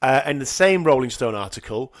 And the same Rolling Stone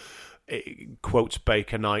article, it quotes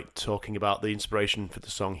Baker Knight talking about the inspiration for the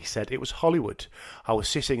song. He said, "It was Hollywood. I was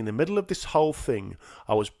sitting in the middle of this whole thing.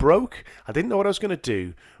 I was broke. I didn't know what I was going to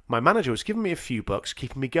do. My manager was giving me a few bucks,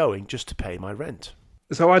 keeping me going just to pay my rent."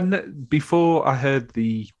 So before I heard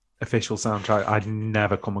the official soundtrack, I'd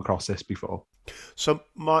never come across this before. So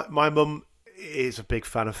my mum is a big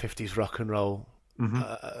fan of 50s rock and roll.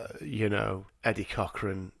 Mm-hmm. Eddie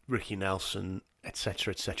Cochran, Ricky Nelson,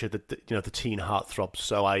 etc., etc. The teen heartthrobs.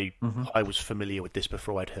 So I was familiar with this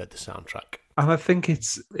before I'd heard the soundtrack. And I think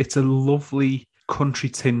it's a lovely country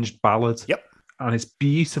tinged ballad. Yep. And it's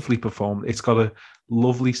beautifully performed. It's got a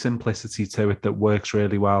lovely simplicity to it that works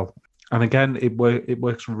really well. And again, it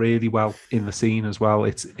works really well in the scene as well.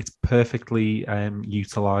 It's perfectly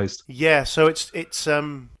utilised. Yeah, so it's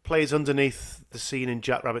plays underneath the scene in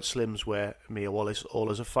Jack Rabbit Slims where Mia Wallace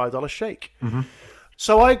orders a $5 shake. Mm-hmm.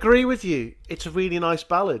 So I agree with you. It's a really nice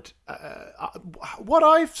ballad. What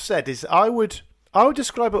I've said is I would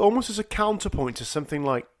describe it almost as a counterpoint to something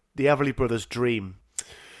like the Everly Brothers' Dream,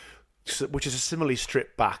 which is a similarly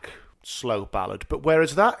stripped back, slow ballad. But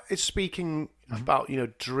whereas that is speaking about,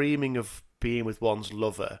 dreaming of being with one's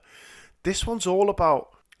lover, this one's all about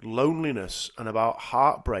loneliness and about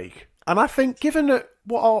heartbreak. And I think, given that,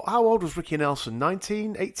 how old was Ricky Nelson?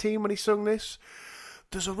 19, 18 when he sung this?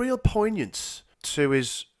 There's a real poignance to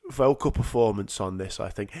his vocal performance on this, I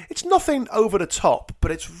think. It's nothing over the top, but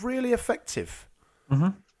it's really effective. Mm-hmm.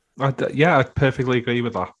 I perfectly agree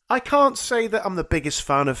with that. I can't say that I'm the biggest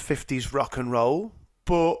fan of 50s rock and roll,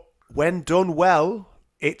 but when done well,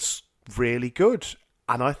 it's really good.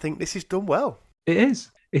 And I think this is done well. It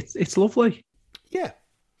is. It's lovely. Yeah.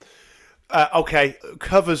 Okay,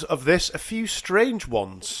 covers of this, a few strange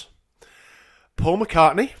ones. Paul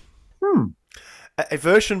McCartney. A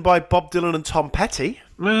version by Bob Dylan and Tom Petty.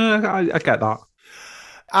 I get that.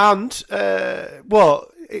 And,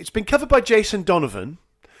 it's been covered by Jason Donovan.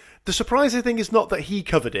 The surprising thing is not that he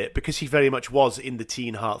covered it, because he very much was in the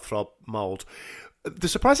teen heartthrob mould. The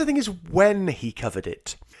surprising thing is when he covered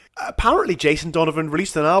it. Apparently, Jason Donovan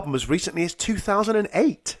released an album as recently as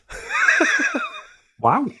 2008.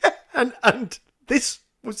 Wow. And this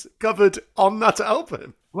was covered on that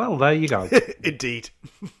album. Well, there you go. Indeed.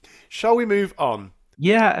 Shall we move on?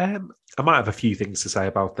 Yeah, I might have a few things to say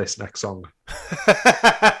about this next song.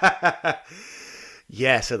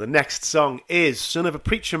 Yeah, so the next song is Son of a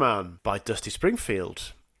Preacher Man by Dusty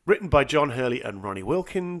Springfield. Written by John Hurley and Ronnie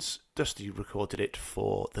Wilkins, Dusty recorded it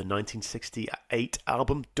for the 1968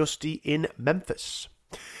 album Dusty in Memphis.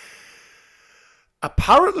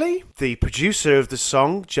 Apparently, the producer of the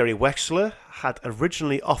song, Jerry Wexler, had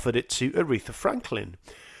originally offered it to Aretha Franklin,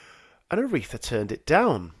 and Aretha turned it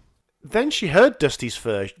down. Then she heard Dusty's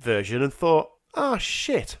version and thought,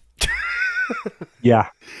 shit. Yeah.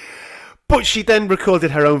 But she then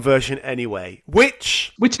recorded her own version anyway,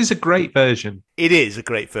 which is a great version. It is a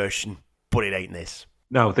great version, but it ain't this.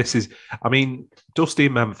 No, this is, Dusty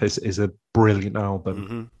in Memphis is a brilliant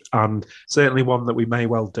album, and certainly one that we may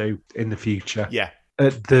well do in the future. Yeah.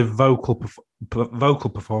 The vocal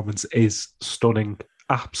performance is stunning,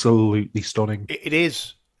 absolutely stunning. It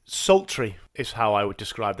is. Sultry is how I would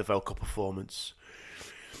describe the vocal performance.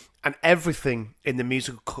 And everything in the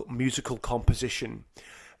musical composition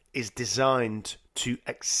is designed to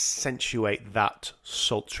accentuate that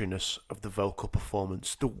sultriness of the vocal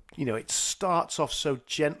performance. It starts off so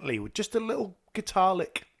gently with just a little guitar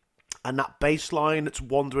lick and that bass line that's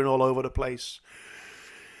wandering all over the place.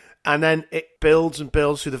 And then it builds and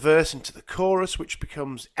builds through the verse into the chorus, which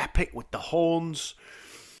becomes epic with the horns.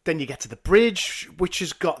 Then you get to the bridge, which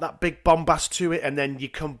has got that big bombast to it, and then you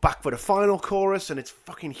come back for the final chorus, and it's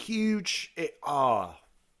fucking huge.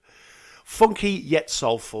 Funky yet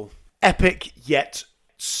soulful. Epic yet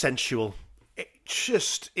sensual.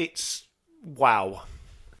 It's wow.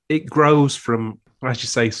 It grows from, as you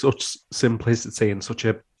say, such simplicity and such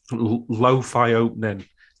a lo-fi opening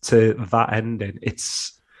to that ending.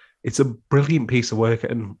 It's a brilliant piece of work,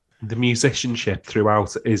 and the musicianship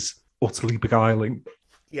throughout is utterly beguiling.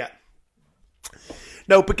 Yeah.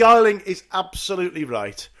 No, beguiling is absolutely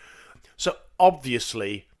right. So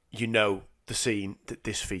obviously, the scene that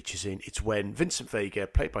this features in. It's when Vincent Vega,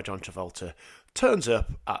 played by John Travolta, turns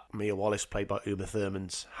up at Mia Wallace, played by Uma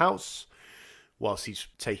Thurman's house, whilst he's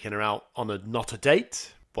taking her out on not a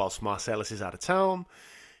date, whilst Marcellus is out of town.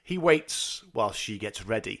 He waits while she gets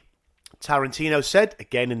ready. Tarantino said,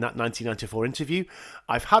 again in that 1994 interview,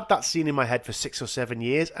 "I've had that scene in my head for 6 or 7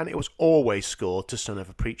 years, and it was always scored to Son of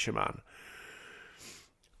a Preacher Man."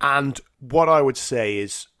 And what I would say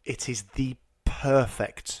is, it is the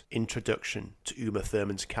perfect introduction to Uma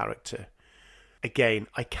Thurman's character. Again,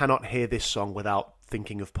 I cannot hear this song without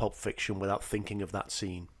thinking of Pulp Fiction, without thinking of that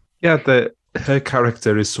scene. Yeah, her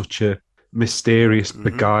character is such a mysterious,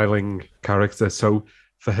 beguiling character. So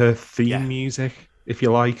for her theme music, if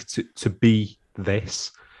you like, to be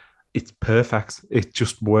this, it's perfect. It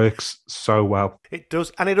just works so well. It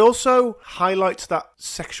does. And it also highlights that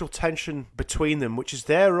sexual tension between them, which is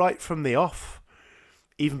there right from the off,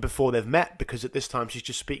 even before they've met, because at this time she's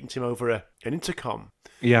just speaking to him over an intercom.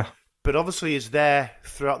 Yeah. But obviously is there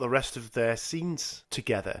throughout the rest of their scenes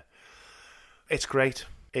together. It's great.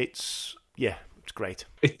 It's great.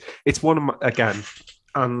 It's one of my, again,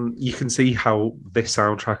 and you can see how this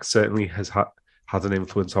soundtrack certainly has had an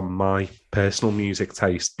influence on my personal music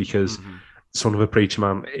taste, because Son of a Preacher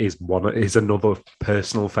Man is another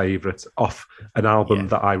personal favourite off an album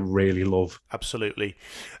that I really love. Absolutely.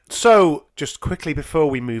 So, just quickly before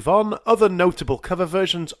we move on, other notable cover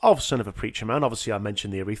versions of Son of a Preacher Man. Obviously, I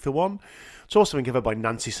mentioned the Aretha one. It's also been covered by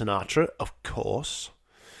Nancy Sinatra, of course.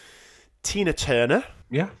 Tina Turner.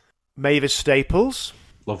 Yeah. Mavis Staples.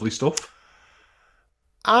 Lovely stuff.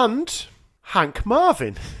 And Hank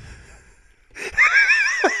Marvin.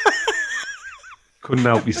 Couldn't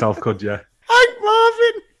help yourself, could you? Hank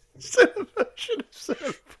Marvin! Son of a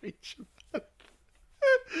Preacher Man.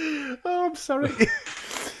 Oh, I'm sorry.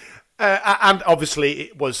 And obviously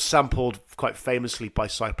it was sampled quite famously by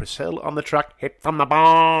Cypress Hill on the track Hit From The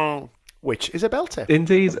Bong, which is a belter.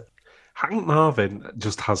 Indeed. Hank Marvin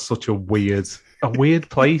just has such a weird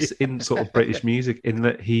place in sort of British music, in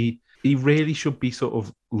that he he really should be sort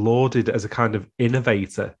of lauded as a kind of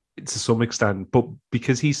innovator to some extent, but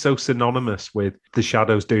because he's so synonymous with the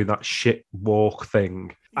Shadows doing that shit walk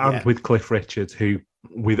thing, and with Cliff Richard, who,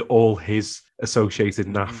 with all his associated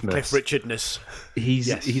naffness, Cliff Richardness,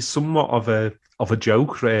 he's somewhat of a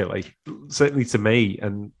joke, really. Certainly to me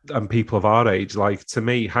and people of our age. Like, to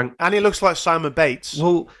me, Hank, and he looks like Simon Bates.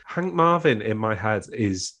 Well, Hank Marvin in my head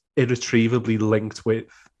is irretrievably linked with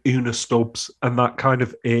Una Stubbs and that kind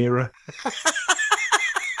of era.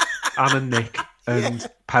 Anna Nick and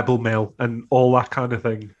Pebble Mill and all that kind of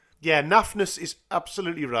thing. Yeah, naffness is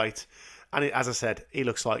absolutely right. And as I said, he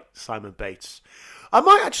looks like Simon Bates. I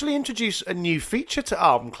might actually introduce a new feature to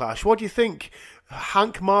Album Clash. What do you think?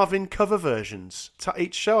 Hank Marvin cover versions.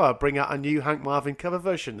 Each show I'll bring out a new Hank Marvin cover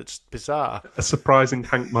version that's bizarre. A surprising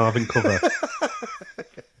Hank Marvin cover.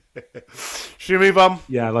 Should we move on?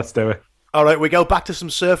 Yeah, let's do it. All right, we go back to some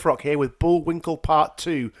surf rock here with Bullwinkle Part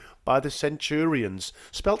 2 by the Centurions,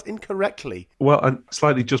 spelt incorrectly. Well, and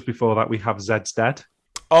slightly just before that, we have Zed's Dead.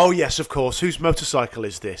 Oh, yes, of course. Whose motorcycle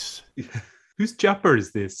is this? Whose Japper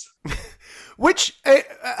is this? Which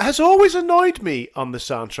has always annoyed me on the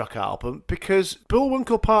soundtrack album, because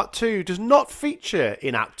Bullwinkle Part 2 does not feature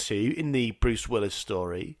in Act 2 in the Bruce Willis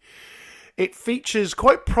story. It features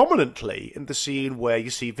quite prominently in the scene where you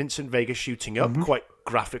see Vincent Vega shooting up quite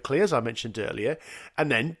graphically, as I mentioned earlier, and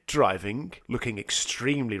then driving, looking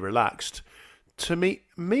extremely relaxed, to meet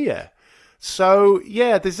Mia. So,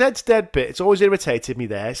 yeah, the Zed's Dead bit, it's always irritated me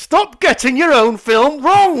there. Stop getting your own film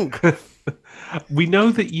wrong! We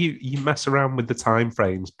know that you mess around with the time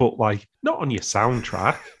frames, but, like, not on your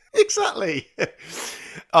soundtrack. Exactly.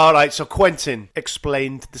 All right, so Quentin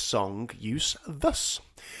explained the song use thus.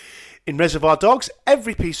 In Reservoir Dogs,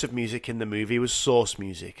 every piece of music in the movie was source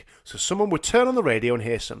music, so someone would turn on the radio and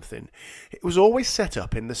hear something. It was always set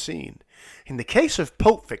up in the scene. In the case of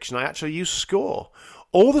Pulp Fiction, I actually used score.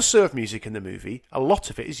 All the surf music in the movie, a lot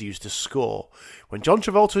of it is used as score. When John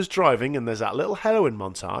Travolta is driving and there's that little heroin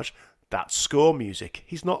montage, that's score music.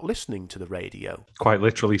 He's not listening to the radio. Quite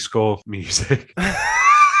literally score music.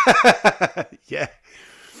 Yeah.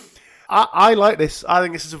 I like this. I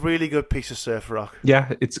think this is a really good piece of surf rock.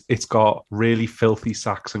 Yeah, it's got really filthy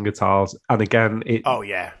sax and guitars, and again,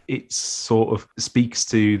 it sort of speaks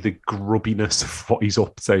to the grubbiness of what he's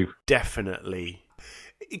up to. Definitely.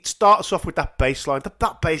 It starts off with that bass line.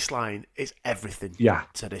 That bass line is everything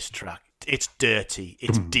to this track. It's dirty.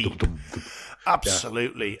 It's deep.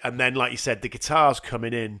 Absolutely. And then, like you said, the guitars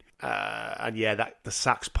coming in, and the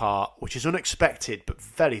sax part, which is unexpected, but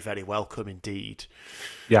very, very welcome indeed.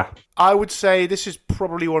 Yeah. I would say this is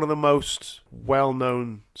probably one of the most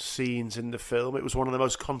well-known scenes in the film. It was one of the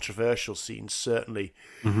most controversial scenes, certainly,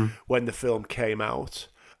 when the film came out.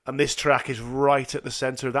 And this track is right at the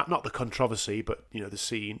centre of that. Not the controversy, but, the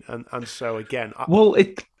scene. And so, again...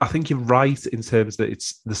 I think you're right in terms that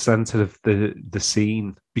it's the centre of the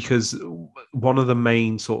scene, because one of the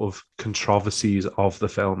main sort of controversies of the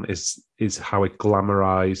film is how it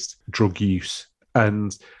glamorised drug use,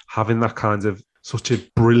 and having that kind of such a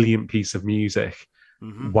brilliant piece of music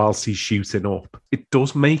whilst he's shooting up. It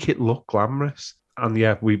does make it look glamorous. And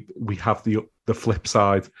yeah, we have the flip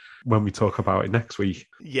side when we talk about it next week.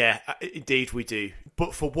 Yeah, indeed we do.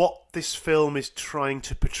 But for what this film is trying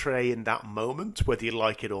to portray in that moment, whether you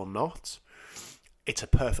like it or not, it's a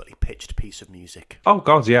perfectly pitched piece of music. Oh,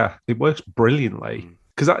 God, yeah. It works brilliantly.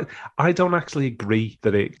 Because I don't actually agree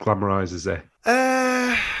that it glamorises it.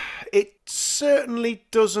 It certainly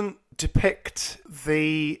doesn't depict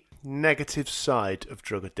the negative side of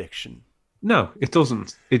drug addiction. No, it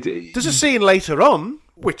doesn't. There's a scene later on,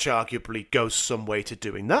 which arguably goes some way to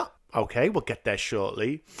doing that. Okay, we'll get there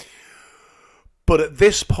shortly. But at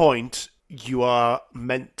this point, you are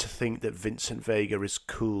meant to think that Vincent Vega is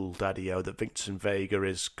cool, Daddy-O, that Vincent Vega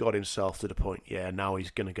has got himself to the point, now he's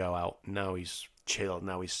going to go out, now he's chilled,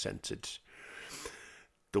 now he's centered.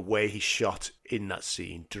 The way he's shot in that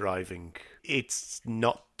scene, driving, it's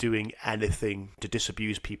not doing anything to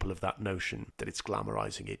disabuse people of that notion that it's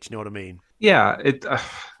glamorizing it. Do you know what I mean? Yeah,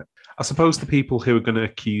 I suppose the people who are going to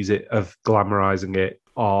accuse it of glamorizing it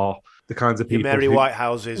are the kinds of people... Mary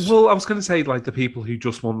Whitehouses. Well, I was going to say, like, the people who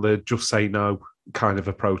just want the just say no kind of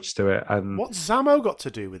approach to it. And what's Zammo got to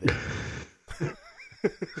do with it?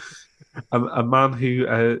 a man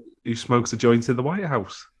who smokes a joint in the White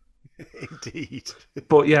House. Indeed.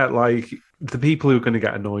 But yeah, like, the people who are going to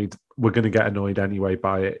get annoyed, we're going to get annoyed anyway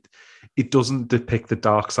by it. It doesn't depict the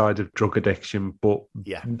dark side of drug addiction, but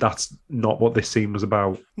that's not what this scene was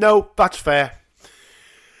about. No, that's fair.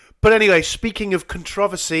 But anyway, speaking of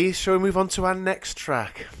controversy, shall we move on to our next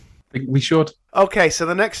track? I think we should. Okay, so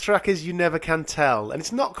the next track is You Never Can Tell, and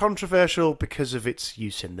it's not controversial because of its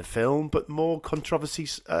use in the film, but more controversy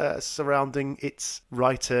surrounding its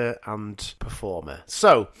writer and performer.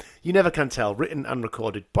 So, You Never Can Tell, written and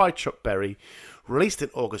recorded by Chuck Berry, released in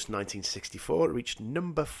August 1964, it reached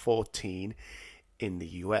number 14 in the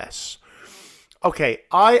US. Okay,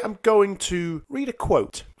 I am going to read a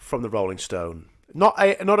quote from the Rolling Stone. Not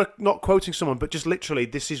quoting someone, but just literally,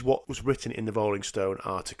 this is what was written in the Rolling Stone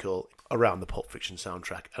article around the Pulp Fiction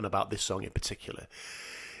soundtrack and about this song in particular.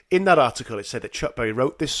 In that article, it said that Chuck Berry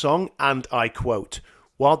wrote this song, and I quote,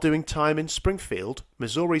 while doing time in Springfield,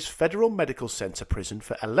 Missouri's Federal Medical Center prison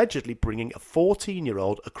for allegedly bringing a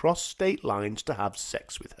 14-year-old across state lines to have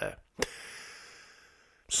sex with her.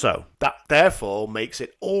 So, that therefore makes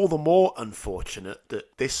it all the more unfortunate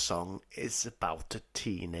that this song is about a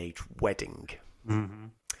teenage wedding. Mm-hmm.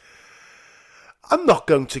 I'm not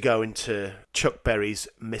going to go into Chuck Berry's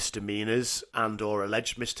misdemeanors and or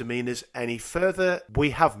alleged misdemeanors any further. We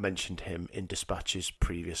have mentioned him in Dispatches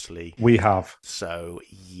previously. We have. So,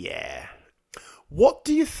 yeah. What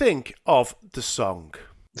do you think of the song?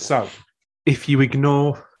 So, if you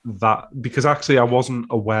ignore that, because actually I wasn't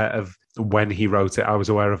aware of when he wrote it, I was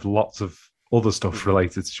aware of lots of other stuff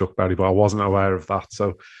related to Chuck Berry, but I wasn't aware of that.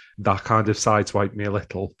 So that kind of sideswiped me a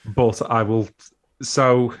little. But I will.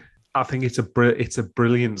 So I think it's a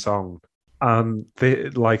brilliant song. And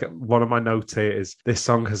like one of my notes here is this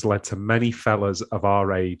song has led to many fellas of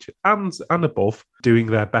our age and above doing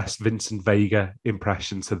their best Vincent Vega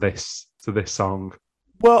impression to this song.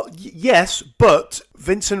 Well, yes, but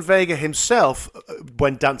Vincent Vega himself,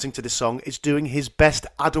 when dancing to this song, is doing his best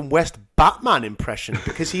Adam West Batman impression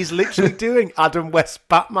because he's literally doing Adam West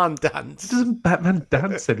Batman dance. Doesn't Batman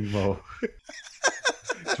dance anymore?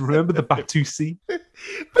 Remember the Batusi? But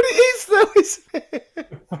it is, though, isn't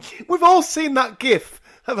it? We've all seen that gif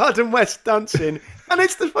of Adam West dancing, and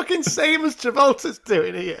it's the fucking same as Travolta's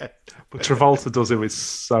doing here. But Travolta does it with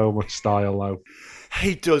so much style, though.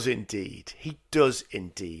 He does indeed. He does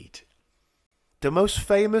indeed. The most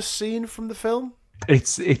famous scene from the film?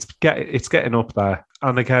 It's getting up there.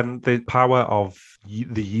 And again, the power of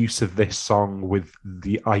the use of this song with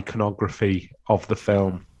the iconography of the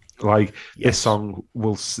film. Like, yes. This song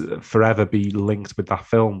will forever be linked with that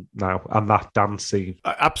film now and that dance scene.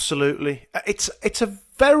 Absolutely. It's a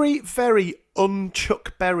very, very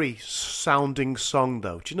un-Chuck Berry sounding song,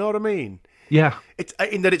 though. Do you know what I mean? Yeah. It's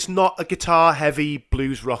in that it's not a guitar-heavy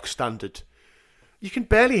blues rock standard. You can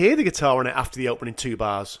barely hear the guitar on it after the opening 2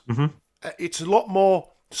 bars. Mm-hmm. It's a lot more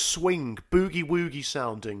swing, boogie-woogie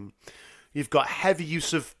sounding. You've got heavy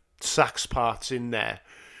use of sax parts in there.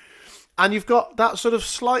 And you've got that sort of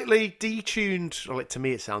slightly detuned, well, to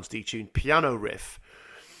me it sounds detuned, piano riff.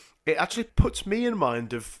 It actually puts me in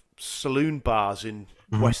mind of saloon bars in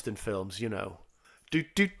Western films, you know.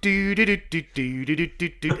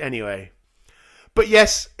 Anyway. But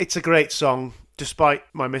yes, it's a great song, despite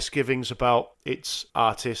my misgivings about its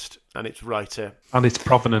artist and its writer. And its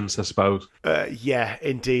provenance, I suppose. Yeah,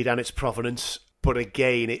 indeed, and its provenance. But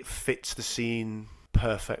again, it fits the scene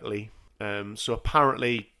perfectly. So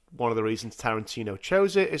apparently, one of the reasons Tarantino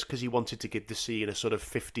chose it is because he wanted to give the scene a sort of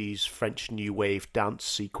 50s French New Wave dance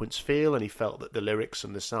sequence feel, and he felt that the lyrics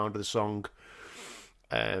and the sound of the song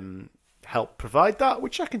helped provide that,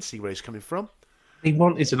 which I can see where he's coming from. He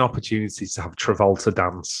wanted an opportunity to have Travolta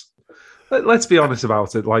dance. Let's be honest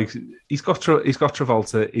about it. Like he's got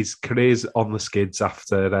Travolta. His career's on the skids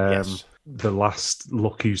after the last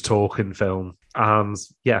Look Who's Talking film, and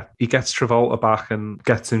yeah, he gets Travolta back and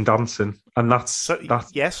gets him dancing, and that's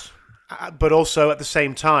yes. But also at the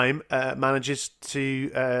same time manages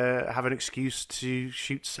to have an excuse to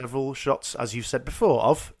shoot several shots, as you said before,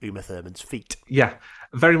 of Uma Thurman's feet. Yeah,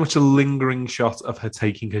 very much a lingering shot of her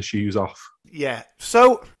taking her shoes off. Yeah.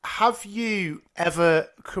 So, have you ever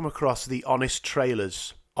come across the Honest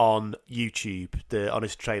Trailers on YouTube? The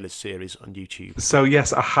Honest Trailers series on YouTube. So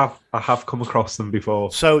yes, I have come across them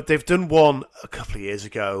before. So they've done one a couple of years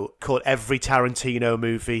ago called Every Tarantino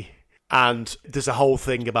Movie. And there's a whole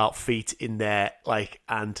thing about feet in there,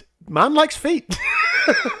 and man likes feet.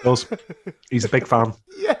 He's a big fan.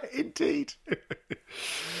 Yeah, indeed.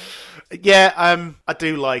 Yeah, I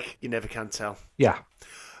do like You Never Can Tell. Yeah.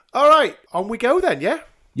 All right, on we go then, yeah?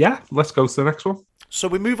 Yeah, let's go to the next one. So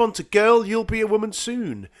we move on to Girl, You'll Be a Woman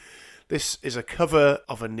Soon. This is a cover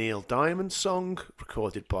of a Neil Diamond song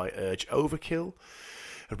recorded by Urge Overkill.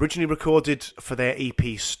 Originally recorded for their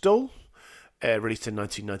EP Stull. Released in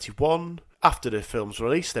 1991. After the film's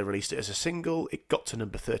release, they released it as a single. It got to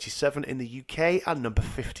number 37 in the UK and number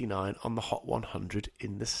 59 on the Hot 100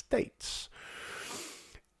 in the States.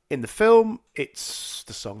 In the film, it's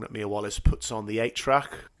the song that Mia Wallace puts on the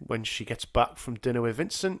 8-track when she gets back from dinner with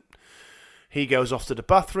Vincent. He goes off to the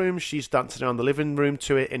bathroom. She's dancing around the living room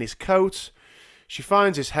to it in his coat. She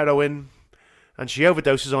finds his heroin, and she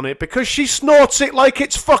overdoses on it because she snorts it like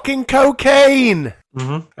it's fucking cocaine.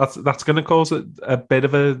 Mm-hmm. That's going to cause a bit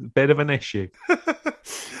of an issue.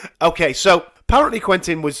 Okay, so apparently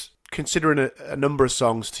Quentin was considering a number of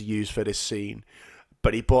songs to use for this scene,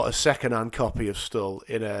 but he bought a second-hand copy of Stull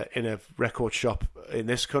in a record shop in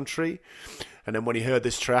this country. And then when he heard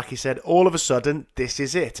this track, he said, all of a sudden, this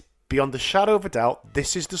is it. Beyond a shadow of a doubt,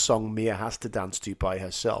 this is the song Mia has to dance to by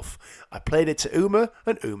herself. I played it to Uma,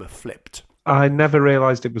 and Uma flipped. I never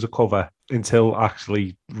realised it was a cover until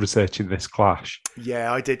actually researching this Clash.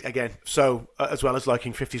 Yeah, I did, again. So, as well as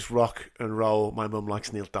liking 50s rock and roll, my mum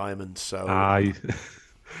likes Neil Diamond, so...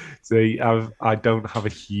 See, I don't have a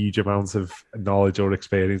huge amount of knowledge or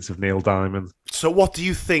experience of Neil Diamond. So what do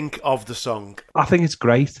you think of the song? I think it's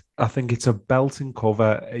great. I think it's a belting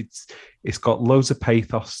cover. It's got loads of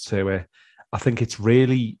pathos to it. I think it's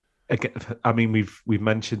really... I mean, we've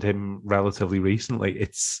mentioned him relatively recently.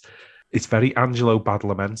 It's very Angelo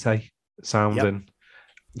Badalamenti sounding.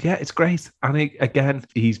 Yep. Yeah, it's great. And again,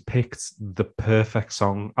 he's picked the perfect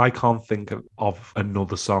song. I can't think of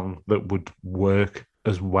another song that would work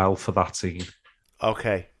as well for that scene.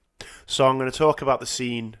 Okay. So I'm going to talk about the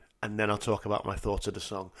scene and then I'll talk about my thoughts of the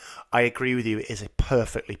song. I agree with you. It is a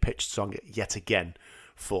perfectly pitched song yet again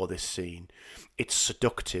for this scene. It's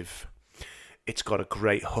seductive. It's got a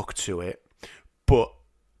great hook to it. But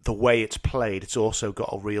the way it's played, it's also got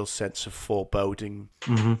a real sense of foreboding.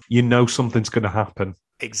 Mm-hmm. You know something's going to happen.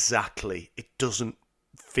 Exactly. It doesn't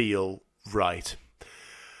feel right.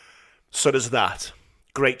 So there's that.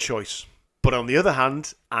 Great choice. But on the other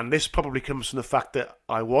hand, and this probably comes from the fact that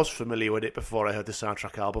I was familiar with it before I heard the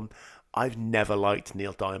soundtrack album, I've never liked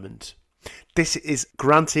Neil Diamond. This is,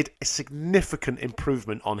 granted, a significant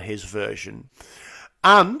improvement on his version.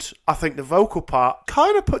 And I think the vocal part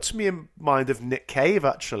kind of puts me in mind of Nick Cave,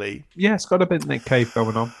 actually. Yeah, it's got a bit of Nick Cave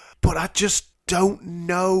going on. But I just don't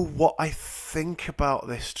know what I think about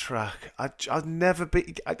this track. I'll never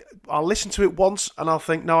be... I'll listen to it once and I'll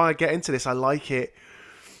think, no, I get into this, I like it.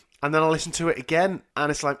 And then I'll listen to it again,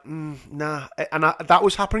 and it's like, nah. And that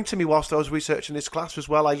was happening to me whilst I was researching this Clash as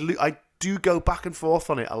well. I do go back and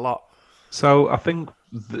forth on it a lot. So I think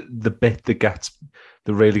the bit that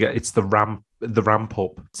it's the ramp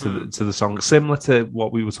up to the song, similar to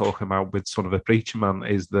what we were talking about with Son of a Preacher Man,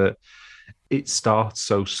 is that it starts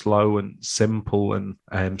so slow and simple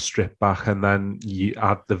and stripped back, and then you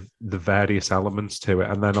add the various elements to it,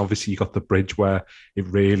 and then obviously you got the bridge where it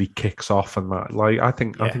really kicks off, and that, like, I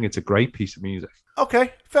think it's a great piece of music.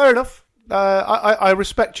 Okay, fair enough. I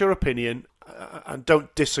respect your opinion and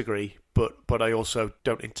don't disagree, but I also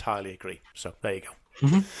don't entirely agree. So there you go.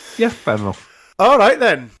 Mm-hmm. Yeah, fair enough. All right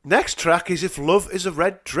then. Next track is "If Love Is a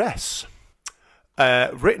Red Dress."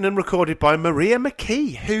 Written and recorded by Maria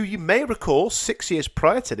McKee, who you may recall 6 years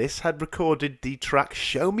prior to this had recorded the track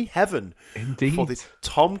Show Me Heaven. Indeed. For the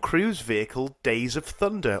Tom Cruise vehicle Days of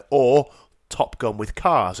Thunder, or Top Gun with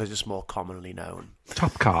Cars, as it's more commonly known.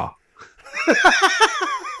 Top Car.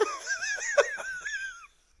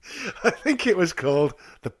 I think it was called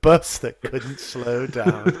The Bus That Couldn't Slow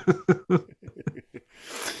Down.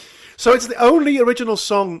 So it's the only original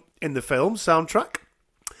song in the film soundtrack.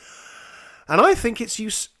 And I think its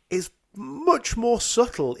use is much more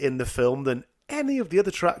subtle in the film than any of the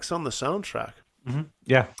other tracks on the soundtrack. Mm-hmm.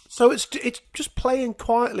 Yeah. So it's just playing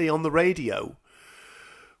quietly on the radio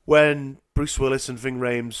when Bruce Willis and Ving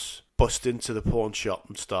Rhames bust into the pawn shop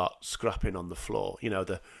and start scrapping on the floor. You know,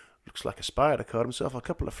 looks like a spider caught himself a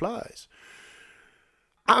couple of flies.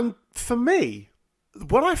 And for me,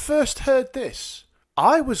 when I first heard this,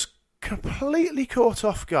 I was completely caught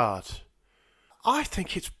off guard. I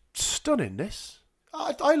think it's stunning, this.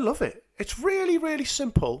 I love it. It's really, really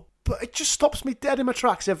simple, but it just stops me dead in my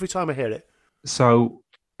tracks every time I hear it. So,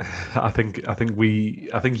 I think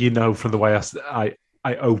you know from the way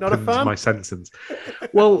I opened my sentence.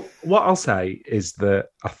 Well, what I'll say is that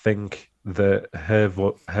I think that her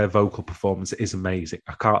vocal performance is amazing.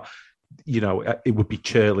 I can't, it would be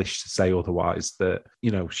churlish to say otherwise. That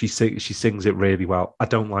she sings it really well. I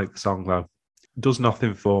don't like the song though. Does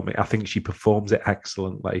nothing for me. I think she performs it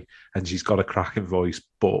excellently and she's got a cracking voice,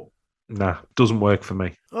 but doesn't work for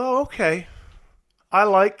me. Oh, okay. I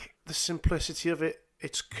like the simplicity of it.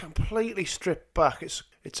 It's completely stripped back.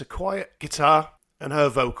 It's a quiet guitar and her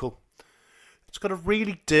vocal. It's got a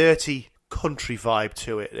really dirty country vibe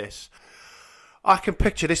to it, this. I can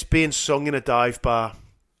picture this being sung in a dive bar.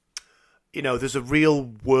 There's a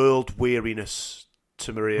real world weariness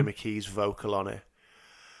to Maria McKee's vocal on it.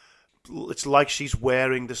 It's like she's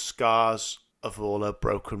wearing the scars of all her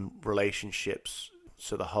broken relationships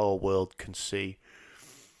so the whole world can see.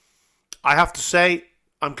 I have to say,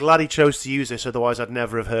 I'm glad he chose to use this, otherwise I'd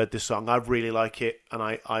never have heard this song. I really like it, and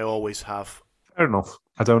I always have. Fair enough.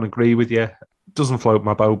 I don't agree with you. It doesn't float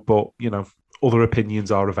my boat, but, other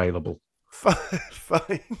opinions are available.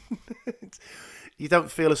 Fine. You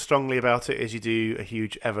don't feel as strongly about it as you do a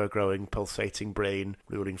huge, ever-growing, pulsating brain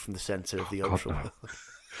ruling from the centre of the ultra world.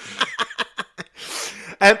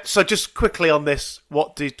 So just quickly on this,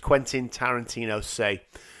 what did Quentin Tarantino say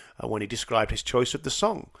when he described his choice of the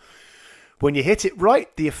song? When you hit it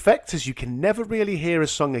right, the effect is you can never really hear a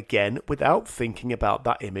song again without thinking about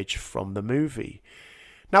that image from the movie.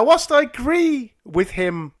 Now, whilst I agree with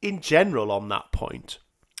him in general on that point,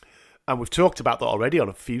 and we've talked about that already on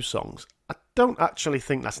a few songs, I don't actually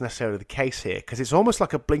think that's necessarily the case here, because it's almost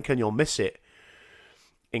like a blink and you'll miss it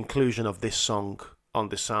inclusion of this song on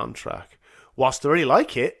the soundtrack. Whilst I really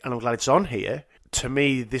like it, and I'm glad it's on here, to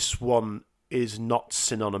me this one is not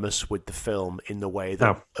synonymous with the film in the way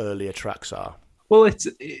that earlier tracks are. Well,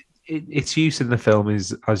 its use in the film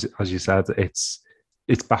is, as you said, it's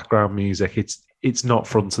background music. It's not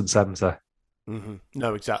front and center. Mm-hmm.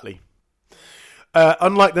 No, exactly.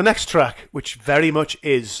 Unlike the next track, which very much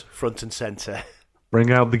is front and center.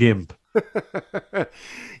 Bring out the gimp.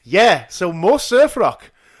 Yeah, so more surf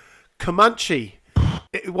rock. Comanche.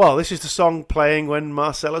 This is the song playing when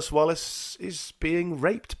Marcellus Wallace is being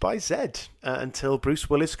raped by Zed until Bruce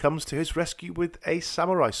Willis comes to his rescue with a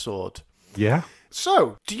samurai sword. Yeah.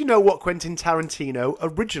 So, do you know what Quentin Tarantino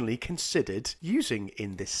originally considered using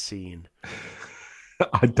in this scene?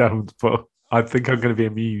 I don't, but I think I'm going to be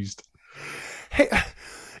amused. Hey,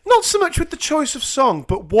 not so much with the choice of song,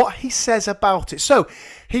 but what he says about it. So,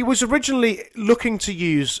 he was originally looking to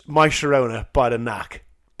use My Sharona by the Knack,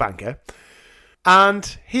 banger,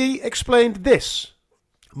 and he explained this.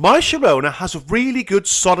 My Sharona has a really good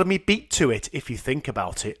sodomy beat to it, if you think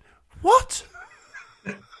about it. What?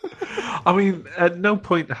 I mean, at no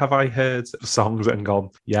point have I heard songs and gone,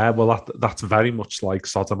 yeah, well, that's very much like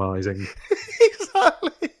sodomizing.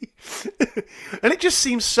 Exactly. And it just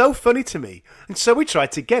seems so funny to me. And so we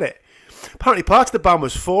tried to get it. Apparently part of the band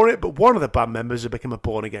was for it, but one of the band members had become a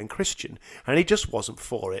born-again Christian, and he just wasn't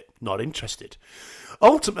for it, not interested.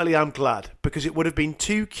 Ultimately, I'm glad, because it would have been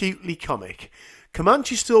too cutely comic.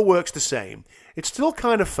 Comanche still works the same. It's still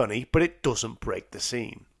kind of funny, but it doesn't break the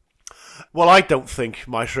scene. Well, I don't think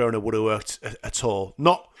My Sharona would have worked at all.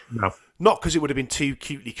 Not because it would have been too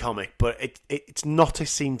cutely comic, but it's not a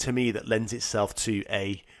scene to me that lends itself to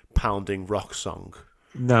a pounding rock song.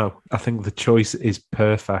 No, I think the choice is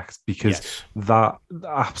perfect because that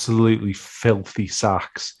absolutely filthy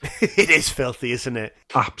sax. It is filthy, isn't it?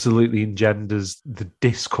 Absolutely engenders the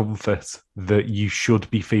discomfort that you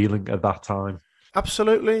should be feeling at that time.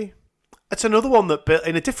 Absolutely. It's another one that,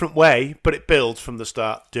 in a different way, but it builds from the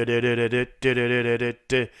start.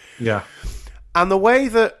 Yeah. And the way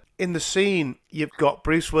that in the scene, you've got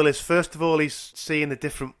Bruce Willis. First of all, he's seeing the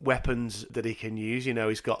different weapons that he can use. You know,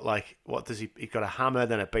 he's got he's got a hammer,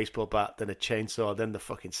 then a baseball bat, then a chainsaw, then the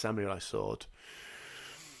fucking samurai sword.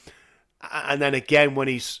 And then again, when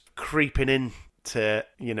he's creeping in to,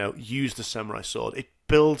 use the samurai sword, it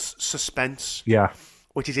builds suspense. Yeah.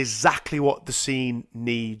 Which is exactly what the scene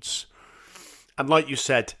needs. And like you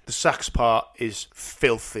said, the sax part is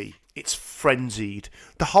filthy. It's frenzied.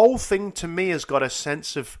 The whole thing to me has got a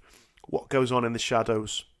sense of what goes on in the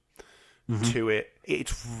shadows to it.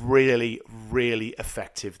 It's really, really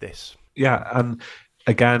effective, this. Yeah, and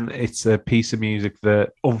again, it's a piece of music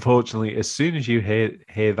that, unfortunately, as soon as you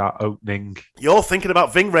hear that opening... You're thinking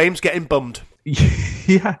about Ving Rhames getting bummed.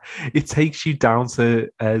 Yeah, it takes you down to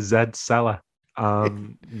Zed's cellar.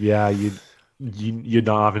 Yeah, you're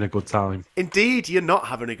not having a good time. Indeed, you're not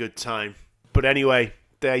having a good time. But anyway,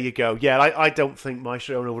 there you go. Yeah, I don't think My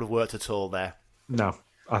Sharona would have worked at all there. No,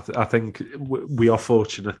 I think we are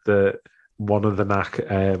fortunate that one of the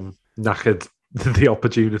knackered the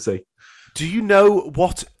opportunity. Do you know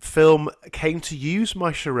what film came to use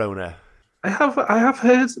My Sharona? I have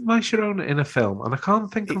heard My Sharona in a film, and I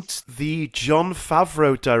can't think It's the Jon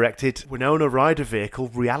Favreau directed Winona Ryder vehicle,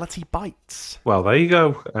 Reality Bites. Well, there you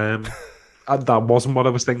go. That wasn't what I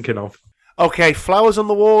was thinking of. Okay, Flowers on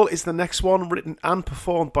the Wall is the next one, written and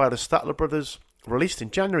performed by the Statler Brothers, released in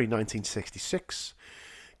January 1966.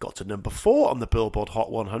 Got to number 4 on the Billboard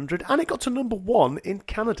Hot 100, and it got to number 1 in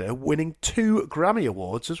Canada, winning 2 Grammy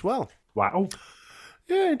Awards as well. Wow.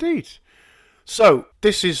 Yeah, indeed. So,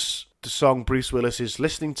 this is the song Bruce Willis is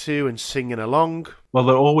listening to and singing along. Well,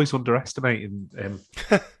 they're always underestimating him.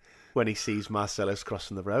 when he sees Marcellus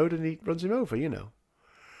crossing the road and he runs him over, you know.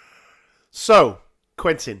 So,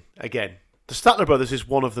 Quentin, again. The Statler Brothers is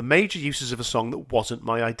one of the major uses of a song that wasn't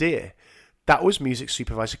my idea. That was music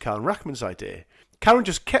supervisor Karen Rackman's idea. Karen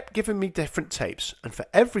just kept giving me different tapes, and for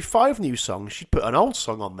every 5 new songs, she'd put an old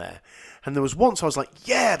song on there. And there was once I was like,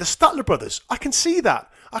 yeah, the Statler Brothers, I can see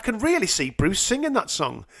that. I can really see Bruce singing that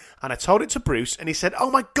song. And I told it to Bruce, and he said,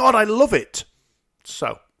 oh my God, I love it.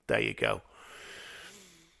 So, there you go.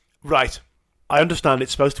 Right, I understand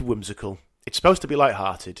it's supposed to be whimsical. It's supposed to be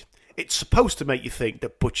light-hearted. It's supposed to make you think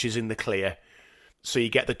that Butch is in the clear. So you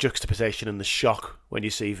get the juxtaposition and the shock when you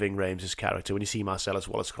see Ving Rhames' character, when you see Marcellus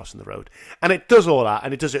Wallace crossing the road. And it does all that,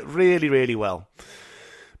 and it does it really, really well.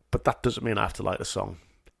 But that doesn't mean I have to like the song.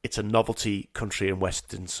 It's a novelty country and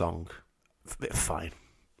western song. Fine.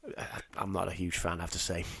 I'm not a huge fan, I have to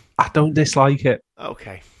say. I don't dislike it.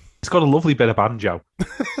 Okay. It's got a lovely bit of banjo.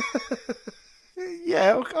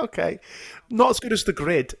 Yeah, okay. Not as good as The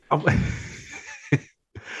Grid.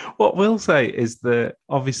 What we'll say is that,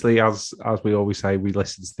 obviously, as we always say, we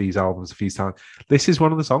listen to these albums a few times. This is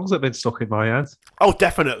one of the songs that have been stuck in my head. Oh,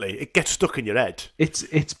 definitely. It gets stuck in your head.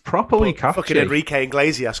 It's properly catchy. Fucking Enrique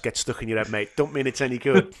Iglesias gets stuck in your head, mate. Don't mean it's any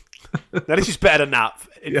good. Now, this is better than that,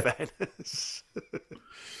 in fairness.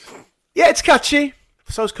 Yeah, it's catchy.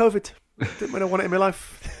 So's COVID. Didn't mean I want it in my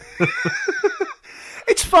life.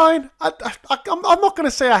 It's fine. I'm not going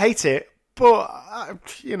to say I hate it. But,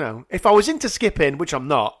 you know, if I was into skipping, which I'm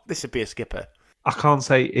not, this would be a skipper. I can't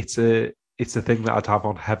say it's a thing that I'd have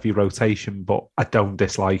on heavy rotation, but I don't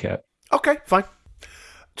dislike it. Okay, fine.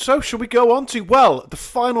 So, shall we go on to, well, the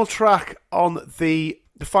final track on the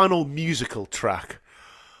final musical track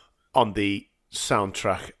on the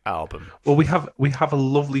soundtrack album? Well, we have a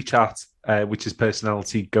lovely chat, which is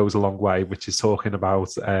Personality Goes a Long Way, which is talking about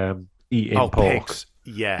eating pork. Pigs.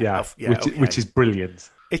 Yeah, which is brilliant.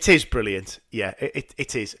 It is brilliant. Yeah,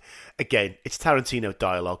 it is. Again, it's Tarantino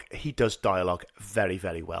dialogue. He does dialogue very,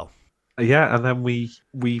 very well. Yeah, and then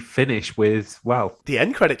we finish with, well, the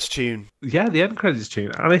end credits tune. Yeah, the end credits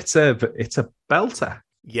tune, and it's a belter.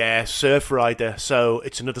 Yeah, Surf Rider. So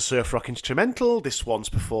it's another surf rock instrumental. This one's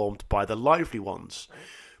performed by the Lively Ones.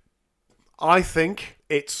 I think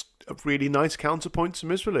it's a really nice counterpoint to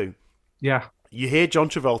Misirlou. Yeah. You hear John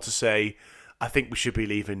Travolta say, I think we should be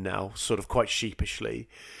leaving now, sort of quite sheepishly.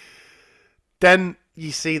 Then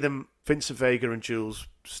you see them, Vincent Vega and Jules,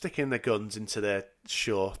 sticking their guns into their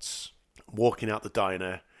shorts, walking out the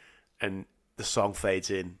diner, and the song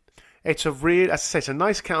fades in. It's a real, as I say, it's a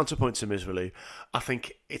nice counterpoint to Misirlou. I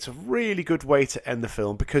think it's a really good way to end the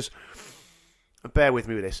film because, bear with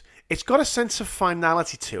me with this, it's got a sense of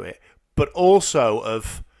finality to it, but also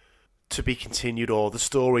of to be continued, or the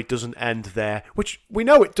story doesn't end there, which we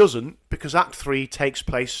know it doesn't because Act 3 takes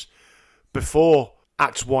place before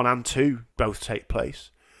Acts 1 and 2 both take place.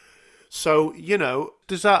 So, you know,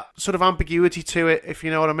 there's that sort of ambiguity to it, if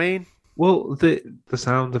you know what I mean. Well, the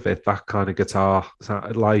sound of it, that kind of guitar,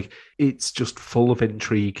 like, it's just full of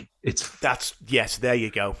intrigue. Yes, there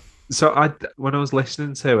you go. So when I was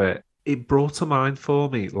listening to it, it brought to mind for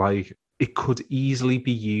me, like, it could easily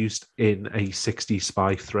be used in a 60s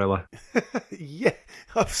spy thriller. Yeah.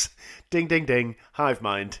 Ding, ding, ding. Hive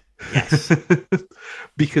mind. Yes.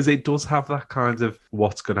 Because it does have that kind of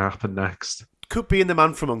what's going to happen next. Could be in The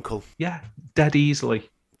Man from U.N.C.L.E. Yeah, dead easily.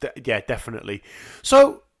 Yeah, definitely.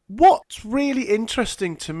 So, what's really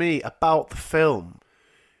interesting to me about the film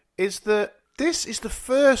is that this is the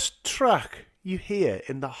first track you hear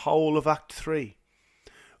in the whole of Act 3.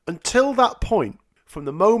 Until that point, from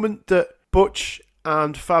the moment that Butch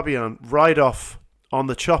and Fabian ride off on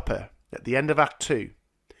the chopper at the end of Act 2,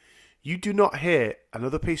 you do not hear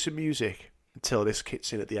another piece of music until this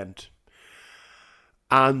kicks in at the end.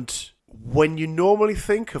 And when you normally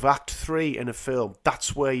think of Act 3 in a film,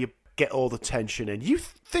 that's where you get all the tension in. You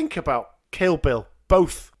think about Kill Bill,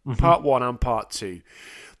 both Part 1 and Part 2.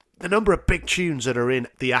 The number of big tunes that are in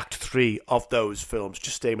the Act 3 of those films,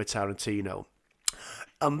 just name a Tarantino.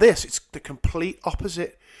 And this, it's the complete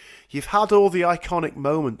opposite. You've had all the iconic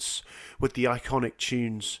moments with the iconic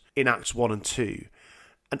tunes in Acts 1 and 2.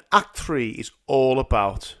 And Act 3 is all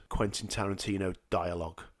about Quentin Tarantino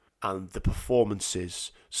dialogue and the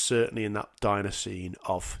performances, certainly in that diner scene,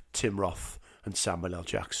 of Tim Roth and Samuel L.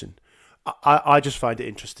 Jackson. I just find it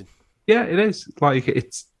interesting. Yeah, it is. Like,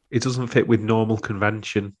 it doesn't fit with normal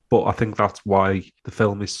convention, but I think that's why the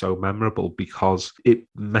film is so memorable, because it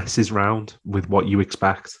messes around with what you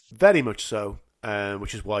expect. Very much so,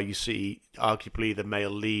 which is why you see arguably the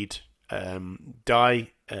male lead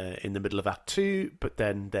die in the middle of Act 2, but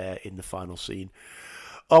then they're in the final scene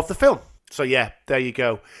of the film. So yeah, there you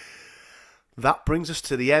go. That brings us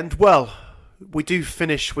to the end. Well, we do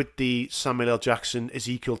finish with the Samuel L. Jackson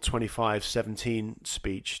Ezekiel 25:17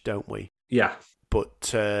 speech, don't we? Yeah.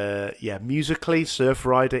 But, musically, Surf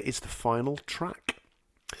Rider is the final track.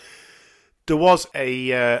 There was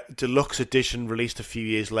a deluxe edition released a few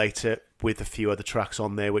years later with a few other tracks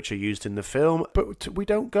on there which are used in the film, but we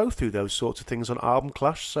don't go through those sorts of things on Album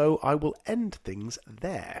Clash, so I will end things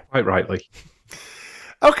there. Quite rightly.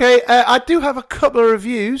 Okay, I do have a couple of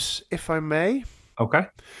reviews, if I may. Okay.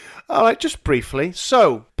 All right, just briefly.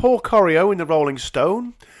 So, Paul Corio in the Rolling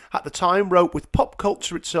Stone at the time wrote, with pop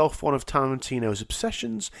culture itself one of Tarantino's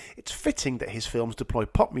obsessions, it's fitting that his films deploy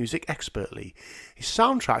pop music expertly. His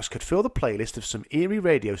soundtracks could fill the playlist of some eerie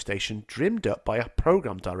radio station dreamed up by a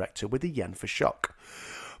program director with a yen for shock.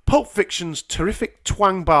 Pulp Fiction's terrific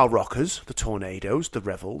twang bar rockers, the Tornadoes, the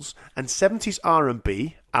Revels, and 70s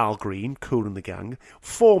R&B, Al Green, Kool and the Gang,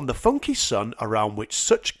 form the funky sun around which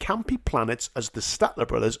such campy planets as the Statler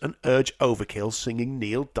Brothers and Urge Overkill singing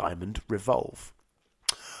Neil Diamond revolve.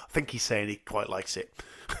 I think he's saying he quite likes it.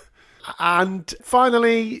 And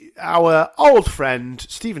finally, our old friend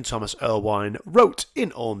Stephen Thomas Erlewine wrote in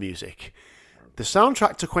AllMusic, the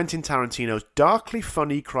soundtrack to Quentin Tarantino's darkly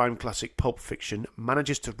funny crime classic Pulp Fiction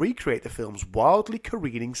manages to recreate the film's wildly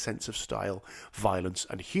careening sense of style, violence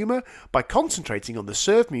and humour by concentrating on the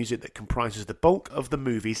serve music that comprises the bulk of the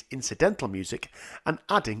movie's incidental music and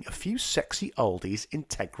adding a few sexy oldies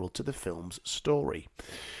integral to the film's story.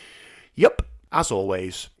 Yup. As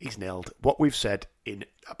always, he's nailed what we've said in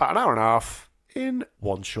about an hour and a half in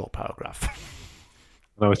one short paragraph.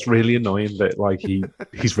 No, it's really annoying that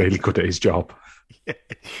he's really good at his job. Yeah,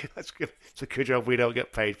 that's good. It's a good job we don't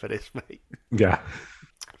get paid for this, mate. Yeah.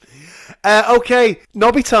 Okay,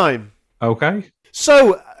 Nobby time. Okay.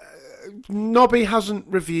 So, Nobby hasn't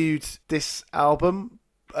reviewed this album,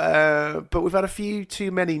 but we've had a few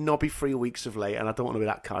too many Nobby-free weeks of late, and I don't want to be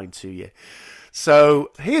that kind to you.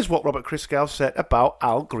 So here's what Robert Christgau said about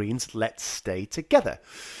Al Green's Let's Stay Together.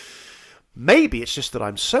 Maybe it's just that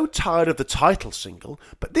I'm so tired of the title single,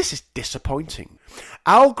 but this is disappointing.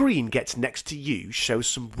 Al Green Gets Next to You shows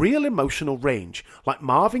some real emotional range. Like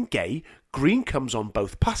Marvin Gaye, Green comes on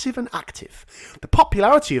both passive and active. The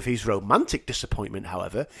popularity of his romantic disappointment,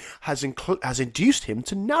 however, has induced him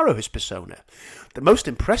to narrow his persona. The most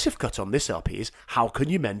impressive cut on this LP is How Can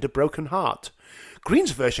You Mend a Broken Heart?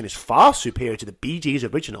 Green's version is far superior to the Bee Gees'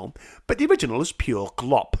 original, but the original is pure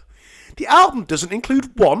glop. The album doesn't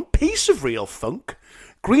include one piece of real funk.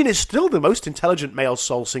 Green is still the most intelligent male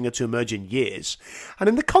soul singer to emerge in years, and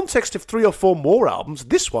in the context of 3 or 4 more albums,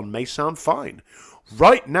 this one may sound fine.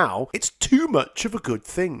 Right now, it's too much of a good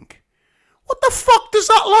thing. What the fuck does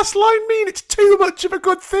that last line mean? It's too much of a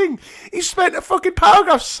good thing. He spent a fucking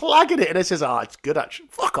paragraph slagging it, and it says, it's good action.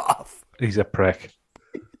 Fuck off. He's a prick.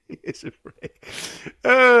 He is a prick.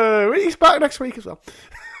 He's back next week as well.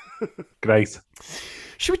 Great.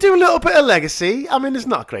 Should we do a little bit of legacy? I mean, there's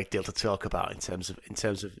not a great deal to talk about in terms of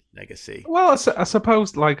legacy. Well, I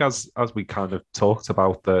suppose, as we kind of talked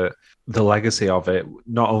about the legacy of it,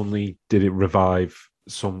 not only did it revive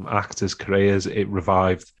some actors' careers, it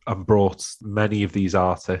revived and brought many of these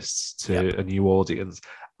artists to a new audience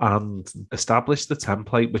and established the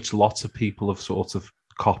template which lots of people have sort of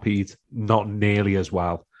copied, not nearly as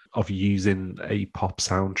well, of using a pop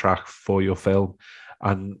soundtrack for your film.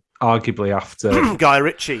 And arguably after Guy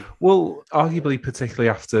Ritchie. Well, arguably particularly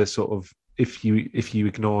after sort of if you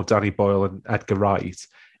ignore Danny Boyle and Edgar Wright,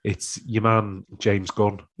 it's your man James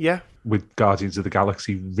Gunn. Yeah. With Guardians of the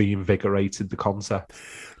Galaxy reinvigorated the concept.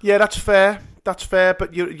 Yeah, that's fair. That's fair,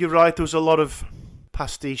 but you're right, there was a lot of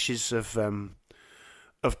pastiches of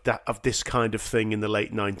this kind of thing in the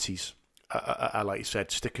late 90s. Like you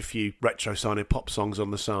said, stick a few retro sounding pop songs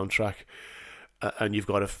on the soundtrack, and you've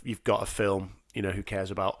got a film. You know, who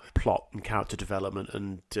cares about plot and character development?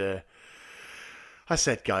 And I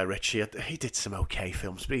said Guy Ritchie. He did some okay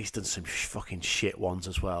films, but he's done some fucking shit ones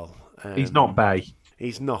as well. He's not Bay.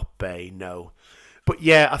 He's not Bay, no. But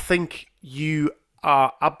yeah, I think you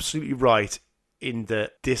are absolutely right in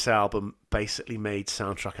that this album basically made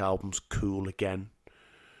soundtrack albums cool again.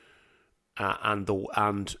 And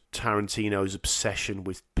Tarantino's obsession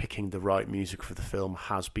with picking the right music for the film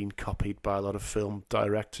has been copied by a lot of film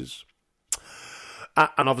directors.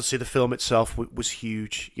 And obviously the film itself was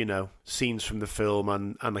huge. You know, scenes from the film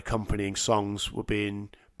and accompanying songs were being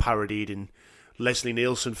parodied in Leslie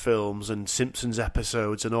Nielsen films and Simpsons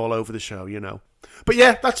episodes and all over the show, you know. But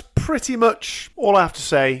yeah, that's pretty much all I have to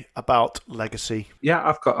say about Legacy. Yeah,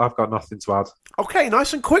 I've got nothing to add. Okay,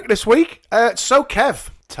 nice and quick this week. So Kev,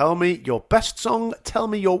 tell me your best song, tell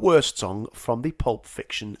me your worst song from the Pulp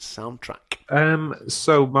Fiction soundtrack.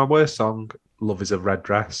 So my worst song Love Is a Red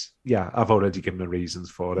Dress. Yeah, I've already given the reasons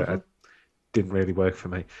for it. It didn't really work for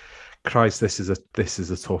me. Christ, this is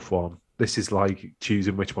a tough one. This is like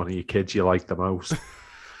choosing which one of your kids you like the most.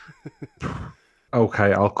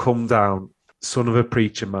 Okay, I'll come down Son of a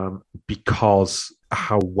Preacher Man because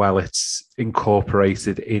how well it's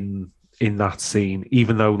incorporated in that scene,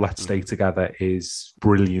 even though Let's Stay Together is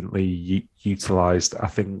brilliantly utilised. I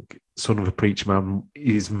think Son of a Preacher Man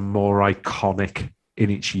is more iconic in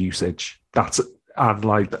its usage. It's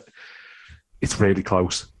really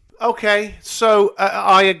close. Okay, so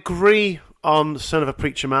I agree on Son of a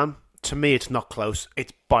Preacher Man. To me, it's not close.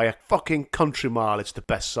 It's by a fucking country mile. It's the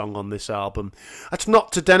best song on this album. That's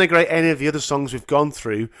not to denigrate any of the other songs we've gone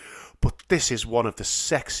through, but this is one of the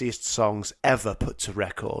sexiest songs ever put to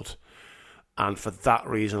record. And for that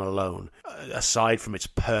reason alone, aside from its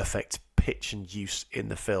perfect pitch and use in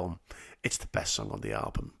the film, it's the best song on the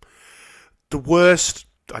album. The worst,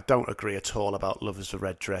 I don't agree at all about Love Is a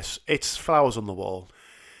Red Dress. It's Flowers on the Wall.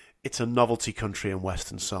 It's a novelty country and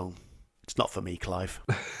western song. It's not for me, Clive.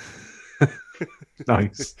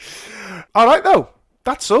 Nice. All right, though.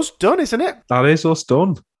 That's us done, isn't it? That is us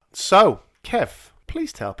done. So, Kev,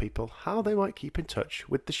 please tell people how they might keep in touch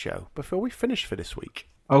with the show before we finish for this week.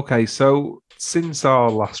 Okay, so since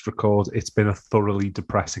our last record, it's been a thoroughly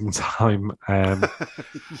depressing time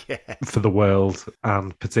for the world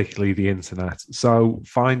and particularly the internet. So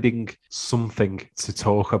finding something to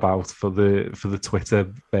talk about for the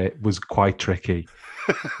Twitter bit was quite tricky.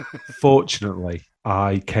 Fortunately,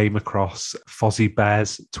 I came across Fozzie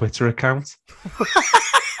Bear's Twitter account.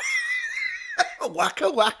 Waka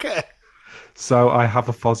waka. So I have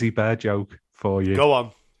a Fozzie Bear joke for you. Go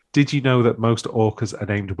on. Did you know that most orcas are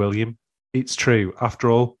named William? It's true.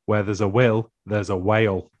 After all, where there's a will, there's a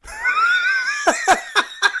whale.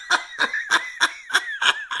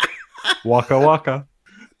 Waka waka.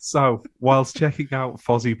 So, whilst checking out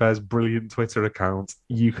Fozzie Bear's brilliant Twitter account,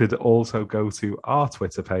 you could also go to our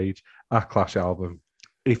Twitter page at Clash Album.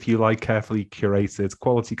 If you like carefully curated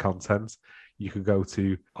quality content, you could go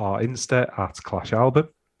to our Insta at Clash Album.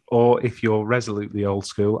 Or if you're resolutely old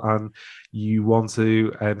school and you want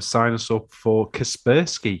to sign us up for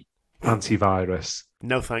Kaspersky antivirus.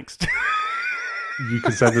 No thanks. You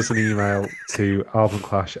can send us an email to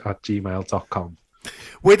albumclash@gmail.com.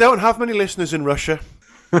 We don't have many listeners in Russia,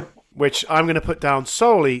 which I'm going to put down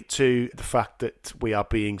solely to the fact that we are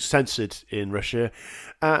being censored in Russia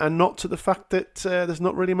and not to the fact that there's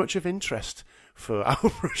not really much of interest for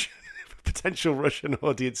our potential Russian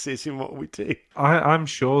audiences in what we do. I'm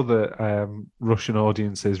sure that Russian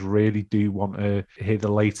audiences really do want to hear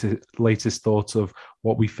the latest thoughts of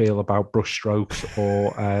what we feel about brushstrokes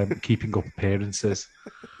or keeping up appearances.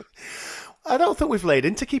 I don't think we've laid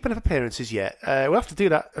into keeping up appearances yet. We'll have to do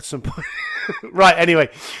that at some point. Right, anyway,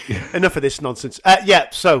 enough of this nonsense.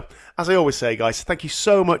 So, as I always say, guys, thank you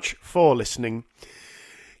so much for listening.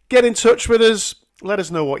 Get in touch with us. Let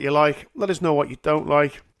us know what you like. Let us know what you don't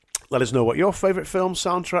like. Let us know what your favourite film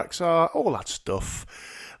soundtracks are, all that stuff.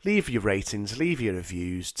 Leave your ratings, leave your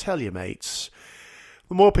reviews, tell your mates.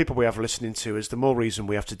 The more people we have listening to us, the more reason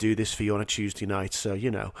we have to do this for you on a Tuesday night, so you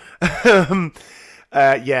know.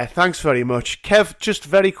 Thanks very much. Kev, just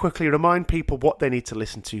very quickly remind people what they need to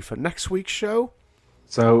listen to for next week's show.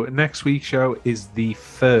 So next week's show is the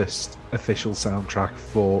first official soundtrack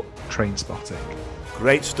for Trainspotting.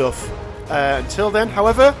 Great stuff. Until then,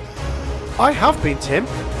 however, I have been Tim.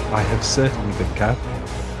 I have certainly been Kev.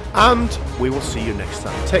 And we will see you next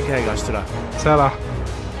time. Take care, guys. Ta-ra. Ta-ra.